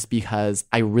someone just because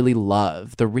I really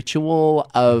love the ritual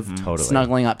of Totally.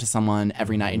 snuggling up to someone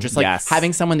every night and just like Yes.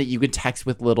 having someone that you could text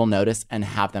with little notice and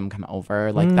have them come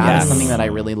over. Like that is Yes. something that I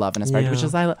really love and aspire to,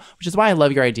 which is why I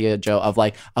love your idea, Joe, of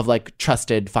like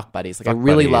trusted fuck buddies. Like I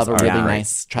really buddies love a are really great.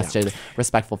 nice, trusted,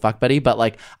 respectful fuck buddy. But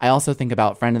like I also think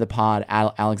about friend of the pod,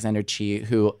 Alexander Chi,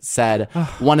 who said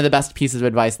one of the best pieces of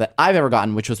advice that I've ever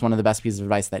gotten, which was one of the best pieces of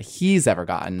advice that he's ever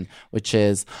gotten, which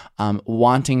is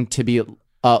wanting to be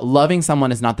loving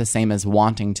someone is not the same as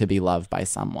wanting to be loved by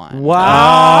someone.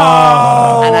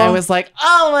 Wow. And I was like,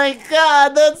 oh my God,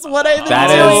 that's what I've been That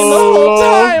doing is- the whole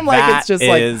time. Like, that it's just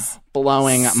is like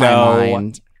blowing so my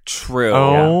mind. True.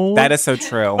 Oh. That is so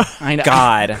true. I know.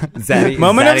 God. Zaddy-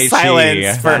 Moment of Zaddy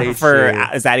silence Chi. for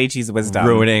Zaddy Chi's wisdom.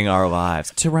 Ruining our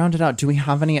lives. To round it out, do we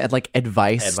have any like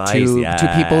advice Advice,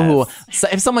 to people who, yes. so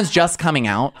if someone's just coming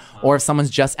out or if someone's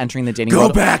just entering the dating Go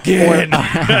world, back in.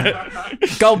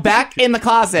 go back in the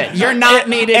closet. You're not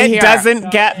needed It here.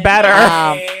 doesn't get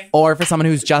better. Or for someone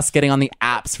who's just getting on the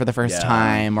apps for the first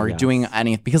time or doing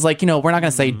any, because like, you know, we're not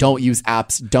going to say don't use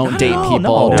apps, don't date people,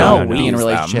 no, don't no, be in use them.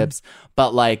 relationships.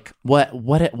 But like,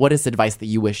 what is advice that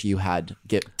you wish you had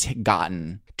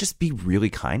gotten? Just be really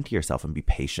kind to yourself and be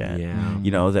patient. Yeah.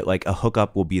 You know, that like a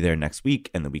hookup will be there next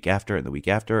week and the week after and the week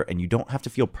after, and you don't have to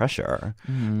feel pressure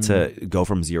to go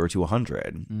from 0 to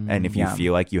 100. And if you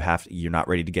feel like you're not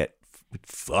ready to get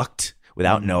fucked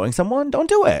without knowing someone, don't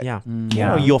do it. Yeah. You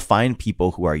know, you'll find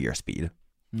people who are your speed,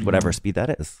 whatever speed that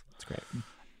is. That's great.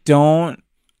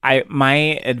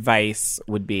 My advice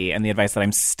would be, and the advice that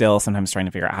I'm still sometimes trying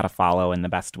to figure out how to follow in the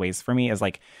best ways for me is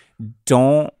like,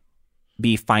 don't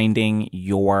be finding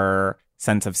your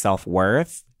sense of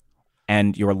self-worth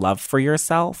and your love for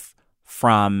yourself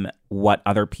from what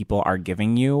other people are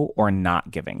giving you or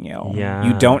not giving you. Yeah.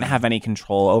 You don't have any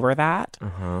control over that.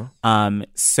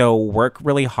 So work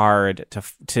really hard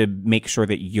to make sure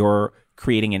that you're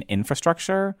creating an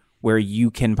infrastructure where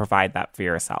you can provide that for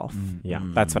yourself. Yeah.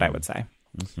 That's what I would say.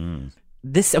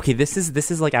 This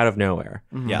is like out of nowhere.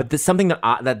 Yeah. But this something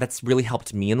that's really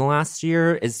helped me in the last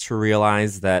year is to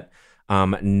realize that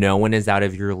No one is out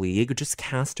of your league. Just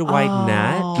cast a wide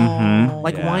net.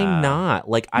 Like, why not?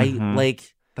 Like,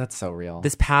 That's so real.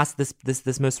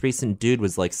 This most recent dude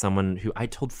was like someone who I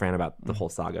told Fran about the whole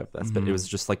saga of this, but it was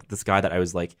just like this guy that I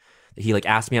was like, he like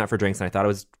asked me out for drinks and I thought it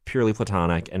was purely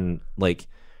platonic, and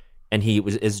he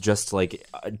is just like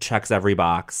checks every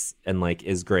box and like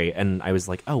is great, and I was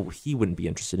like, oh, he wouldn't be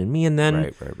interested in me, and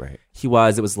then right. He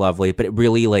was. It was lovely, but it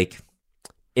really like.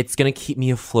 It's gonna keep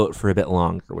me afloat for a bit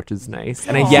longer, which is nice.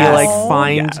 And I feel like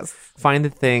find the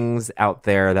things out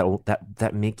there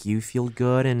that make you feel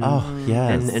good and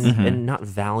and not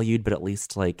valued, but at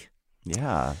least like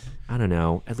I don't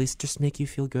know, at least just make you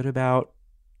feel good about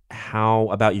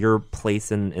your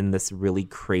place in this really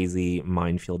crazy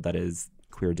minefield that is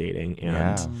queer dating,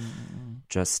 and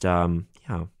just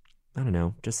I don't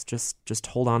know. Just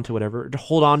hold on to whatever.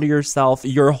 Hold on to yourself.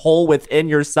 You're whole within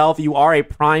yourself. You are a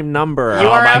prime number. You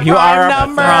are a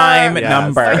prime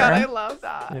number. Oh my God, I love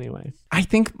that. Anyway, I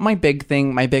think my big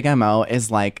MO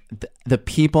is like the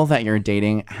people that you're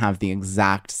dating have the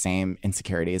exact same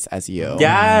insecurities as you.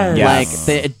 Yes.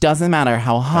 Like it doesn't matter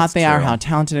how hot they are, how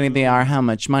talented they are, how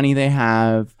much money they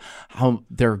have, how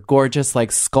they're gorgeous,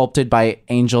 like sculpted by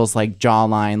angels, like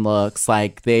jawline looks.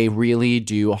 Like they really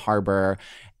do harbor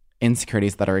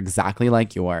insecurities that are exactly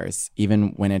like yours,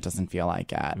 even when it doesn't feel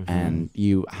like it. And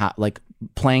you like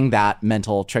playing that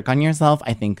mental trick on yourself,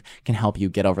 I think can help you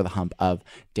get over the hump of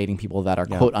dating people that are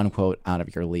quote unquote out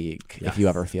of your league, if you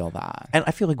ever feel that. And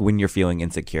I feel like when you're feeling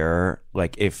insecure,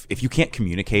 like if you can't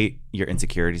communicate your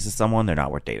insecurities to someone, they're not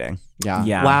worth dating.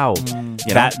 Yeah. Wow.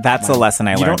 That's a lesson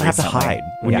I learned. You don't have recently. to hide.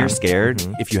 When you're scared,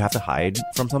 if you have to hide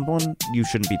from someone, you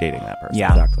shouldn't be dating that person.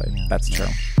 Yeah. Exactly. That's true.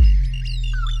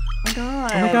 Oh my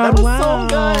God, that was wow.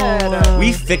 so good.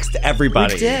 We fixed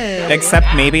everybody. We did. Except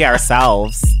maybe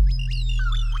ourselves.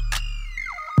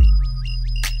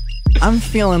 I'm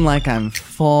feeling like I'm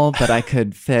full, but I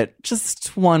could fit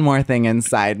just one more thing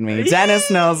inside me. Dennis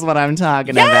knows what I'm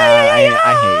talking about.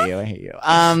 I hate you.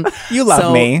 You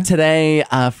love me. Today,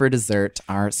 for dessert,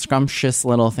 our scrumptious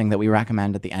little thing that we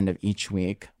recommend at the end of each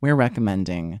week, we're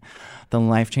recommending the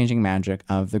life-changing magic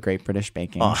of the Great British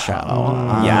Baking Show.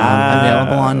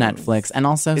 Available on Netflix, and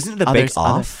also isn't it the Bake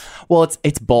Off? Well,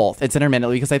 it's both. It's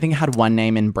intermittent because I think it had one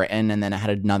name in Britain and then it had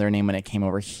another name when it came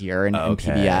over here in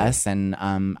PBS. And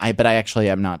I'm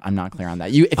not clear on that.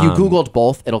 If you Googled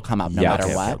both, it'll come up no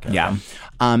matter what. Okay. Yeah.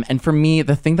 And for me,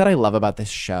 the thing that I love about this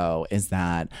show is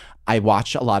that I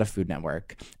watch a lot of Food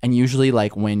Network, and usually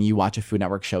like when you watch a Food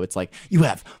Network show, it's like you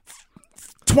have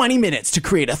 20 minutes to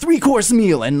create a 3-course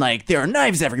meal, and like there are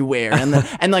knives everywhere, and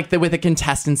with the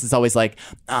contestants it's always like,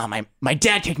 my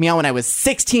dad kicked me out when I was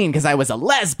 16 because I was a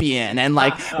lesbian, and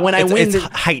like when I win, it's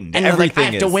heightened. And everything like,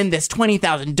 I have to win this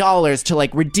 $20,000 to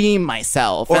like redeem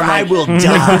myself, or and, I like, will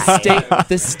die.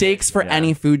 The stakes for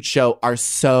any food show are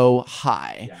so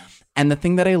high. Yeah. And the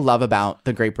thing that I love about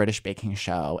the Great British Baking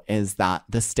Show is that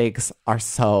the stakes are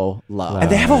so low. And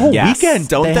they have a whole weekend,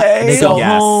 don't they? They go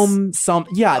home.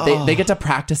 They get to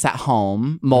practice at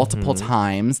home multiple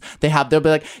times. They'll be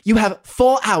like, you have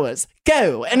 4 hours,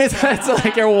 go. And it's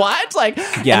like, you're what? Like,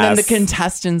 and then the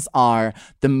contestants are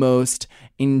the most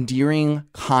endearing,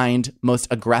 kind, most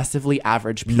aggressively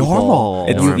average people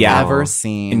you've ever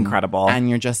seen. Incredible.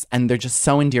 And they're just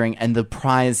so endearing. And the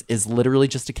prize is literally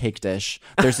just a cake dish.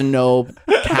 There's no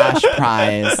cash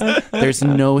prize. There's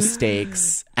no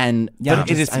stakes. And you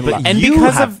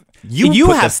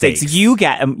have stakes. You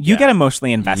get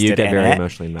emotionally invested. You get in very it.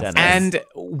 emotionally invested. And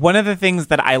one of the things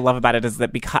that I love about it is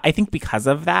that because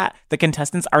of that, the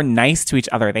contestants are nice to each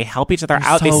other. They help each other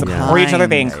out. They support each other.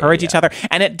 They encourage each other.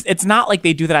 And it's not like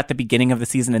they do that at the beginning of the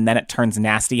season and then it turns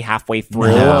nasty halfway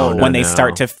through when they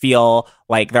start to feel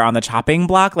like they're on the chopping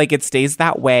block. Like it stays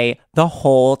that way the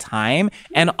whole time.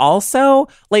 And also,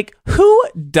 like, who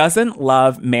doesn't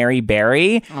love Mary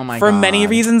Berry for many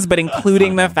reasons, but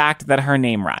including the fact that her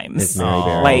name rhymes. It's Mary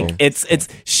Berry. Like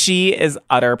she is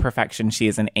utter perfection. She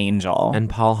is an angel. And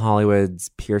Paul Hollywood's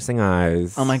piercing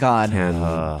eyes. Oh my God.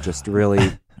 Can just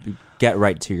really get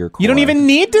right to your core. You don't even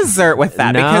need dessert with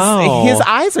that because his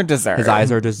eyes are dessert. His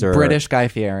eyes are dessert. British Guy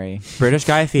Fieri. Oh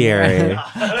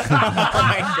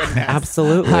my goodness.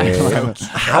 Absolutely.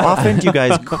 How often do you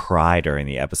guys cry during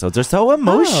the episodes? They're so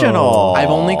emotional. I've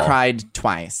only cried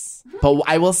twice. But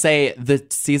I will say the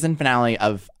season finale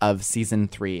of season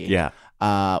 3 is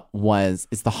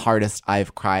the hardest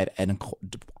I've cried at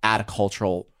a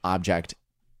cultural object.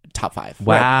 Top 5.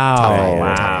 Wow.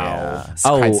 Top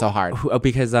 5. Cried so hard.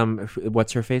 Because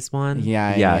what's her face one?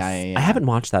 Yeah. I haven't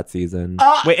watched that season.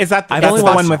 Wait, is that that's the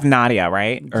one with Nadia,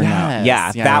 right? Or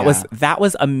yes. no? Yeah, that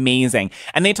was amazing.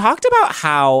 And they talked about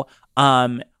how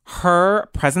her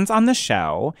presence on the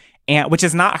show, and which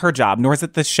is not her job, nor is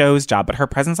it the show's job, but her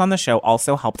presence on the show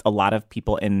also helped a lot of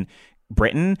people in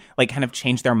Britain like kind of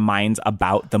change their minds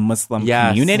about the Muslim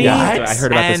community. Yes. I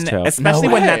heard about this too. Especially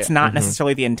when that's not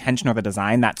necessarily the intention or the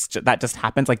design. That just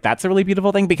happens. Like that's a really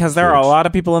beautiful thing because there are a lot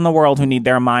of people in the world who need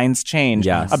their minds changed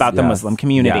about the Muslim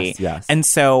community. Yes. And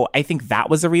so I think that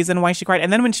was the reason why she cried.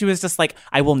 And then when she was just like,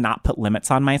 I will not put limits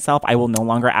on myself. I will no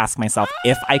longer ask myself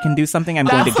if I can do something. I'm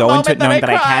going to go into it knowing that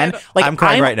I can. Like I'm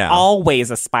crying right now. Always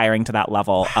aspiring to that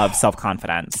level of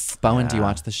self-confidence. Bowen, do you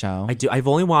watch the show? I do. I've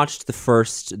only watched the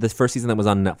first season that was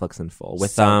on Netflix in full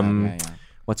with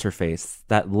what's her face?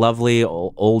 That lovely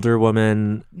older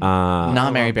woman.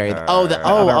 Not Mary Berry.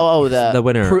 The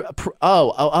winner.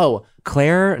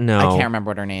 Claire. No, I can't remember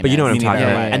what her name. But is. you know what I'm talking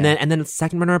about. Yeah. And then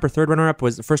second runner up or third runner up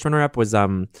was the first runner up was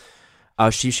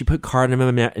she put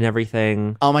cardamom and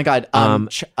everything. Oh my god.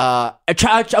 Chetna.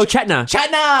 Chetna.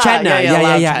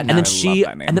 Yeah. And then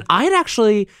and then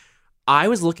I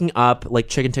was looking up like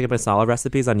chicken tikka masala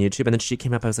recipes on YouTube, and then she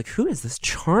came up. I was like, "Who is this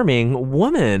charming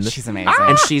woman? She's amazing,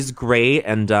 and she's great."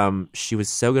 And she was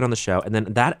so good on the show. And then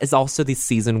that is also the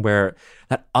season where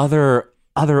that other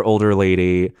older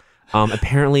lady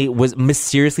apparently was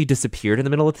mysteriously disappeared in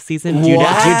the middle of the season. Do you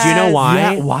know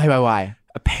why? Yeah. Why?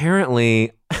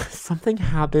 Apparently, something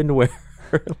happened where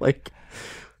like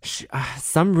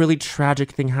some really tragic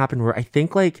thing happened where I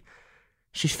think like.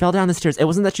 She fell down the stairs. It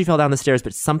wasn't that she fell down the stairs,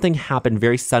 but something happened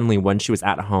very suddenly when she was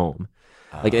at home.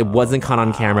 Like it wasn't caught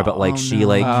on camera, but like she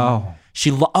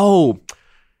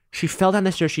fell down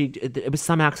the stairs. It was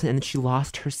some accident, and she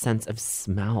lost her sense of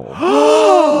smell.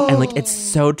 And like it's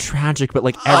so tragic, but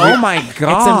like oh my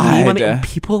god, it's a meme. And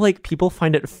people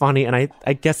find it funny, and I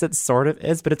guess it sort of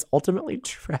is, but it's ultimately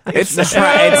tragic. It's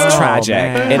tragic.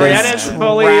 It is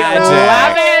fully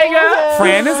laughing.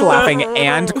 Fran is laughing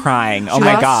and crying. Oh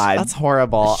my god, that's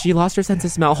horrible. She lost her sense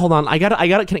of smell. Hold on, I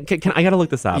gotta look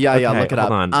this up. Yeah, okay, look it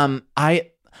up. Hold on.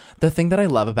 The thing that I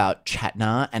love about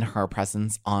Chetna and her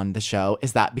presence on the show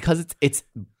is that because it's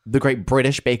the Great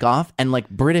British Bake Off, and like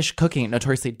British cooking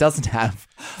notoriously doesn't have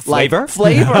like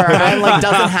flavor and like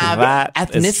doesn't have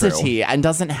ethnicity and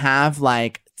doesn't have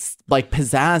like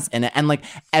pizzazz in it. And like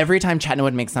every time Chetna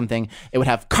would make something, it would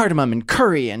have cardamom and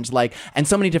curry and so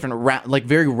many different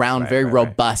very round, very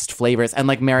robust flavors. And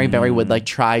like Mary Berry would like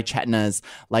try Chetna's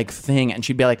like thing, and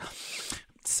she'd be like,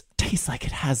 it tastes like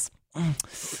it has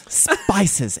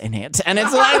spices in it, and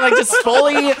it's like just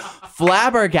fully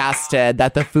flabbergasted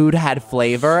that the food had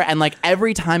flavor. And like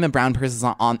every time a brown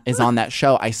person is on that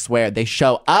show, I swear they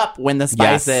show up when the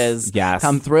spices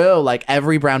come through. Like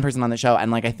every brown person on the show,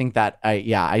 and like I think that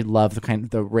I love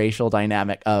the racial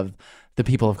dynamic of the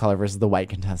people of color versus the white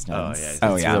contestants.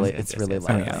 It's really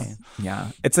lovely. Yeah,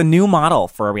 it's a new model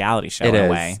for a reality show. It in is.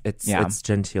 A way. It's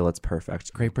genteel. It's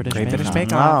perfect. Great British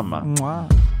Bake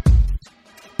Off.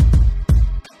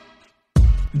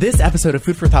 This episode of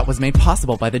Food for Thought was made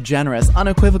possible by the generous,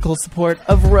 unequivocal support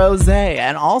of Rosé,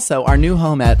 and also our new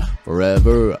home at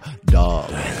Forever Dog.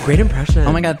 Great impression.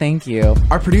 Oh my god, thank you.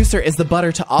 Our producer is the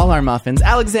butter to all our muffins,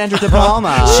 Alexandra De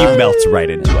Palma. She melts right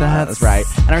into us. That's right.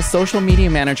 And our social media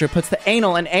manager puts the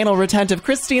anal and anal retentive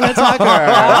Christina Tucker.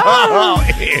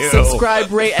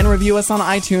 Subscribe, rate, and review us on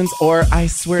iTunes, or I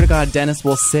swear to God, Dennis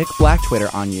will sick Black Twitter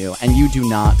on you, and you do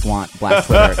not want Black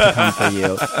Twitter to come for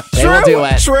you. They will do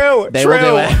it. They will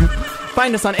do it.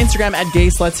 Find us on Instagram at Gay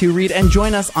Sluts Who Read, and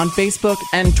join us on Facebook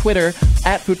and Twitter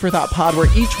at Food for Thought Pod, where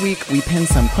each week we pin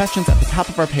some questions at the top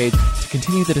of our page to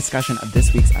continue the discussion of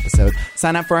this week's episode.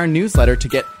 Sign up for our newsletter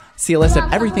to see a list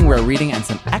of everything we're reading and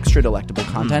some extra delectable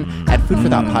content at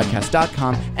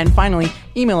foodforthoughtpodcast.com. And finally,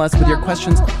 email us with your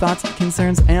questions, thoughts,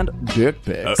 concerns, and dick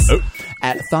pics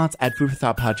at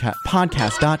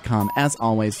thoughts@foodforthoughtpodcast.com. As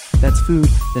always, that's food,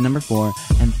 the number 4,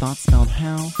 and thoughts spelled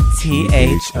how?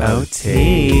 THOT.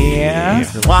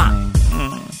 Thanks for listening.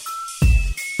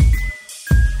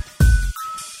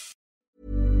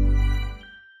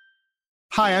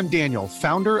 Hi, I'm Daniel,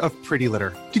 founder of Pretty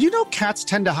Litter. Did you know cats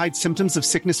tend to hide symptoms of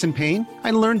sickness and pain?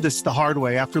 I learned this the hard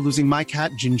way after losing my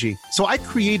cat, Gingy. So I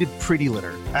created Pretty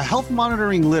Litter, a health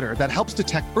monitoring litter that helps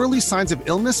detect early signs of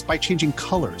illness by changing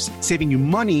colors, saving you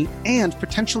money and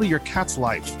potentially your cat's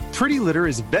life. Pretty Litter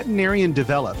is veterinarian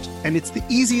developed, and it's the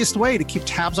easiest way to keep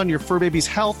tabs on your fur baby's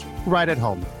health right at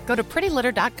home. Go to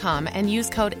prettylitter.com and use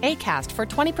code ACAST for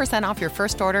 20% off your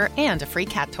first order and a free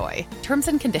cat toy. Terms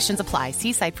and conditions apply.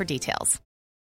 See site for details.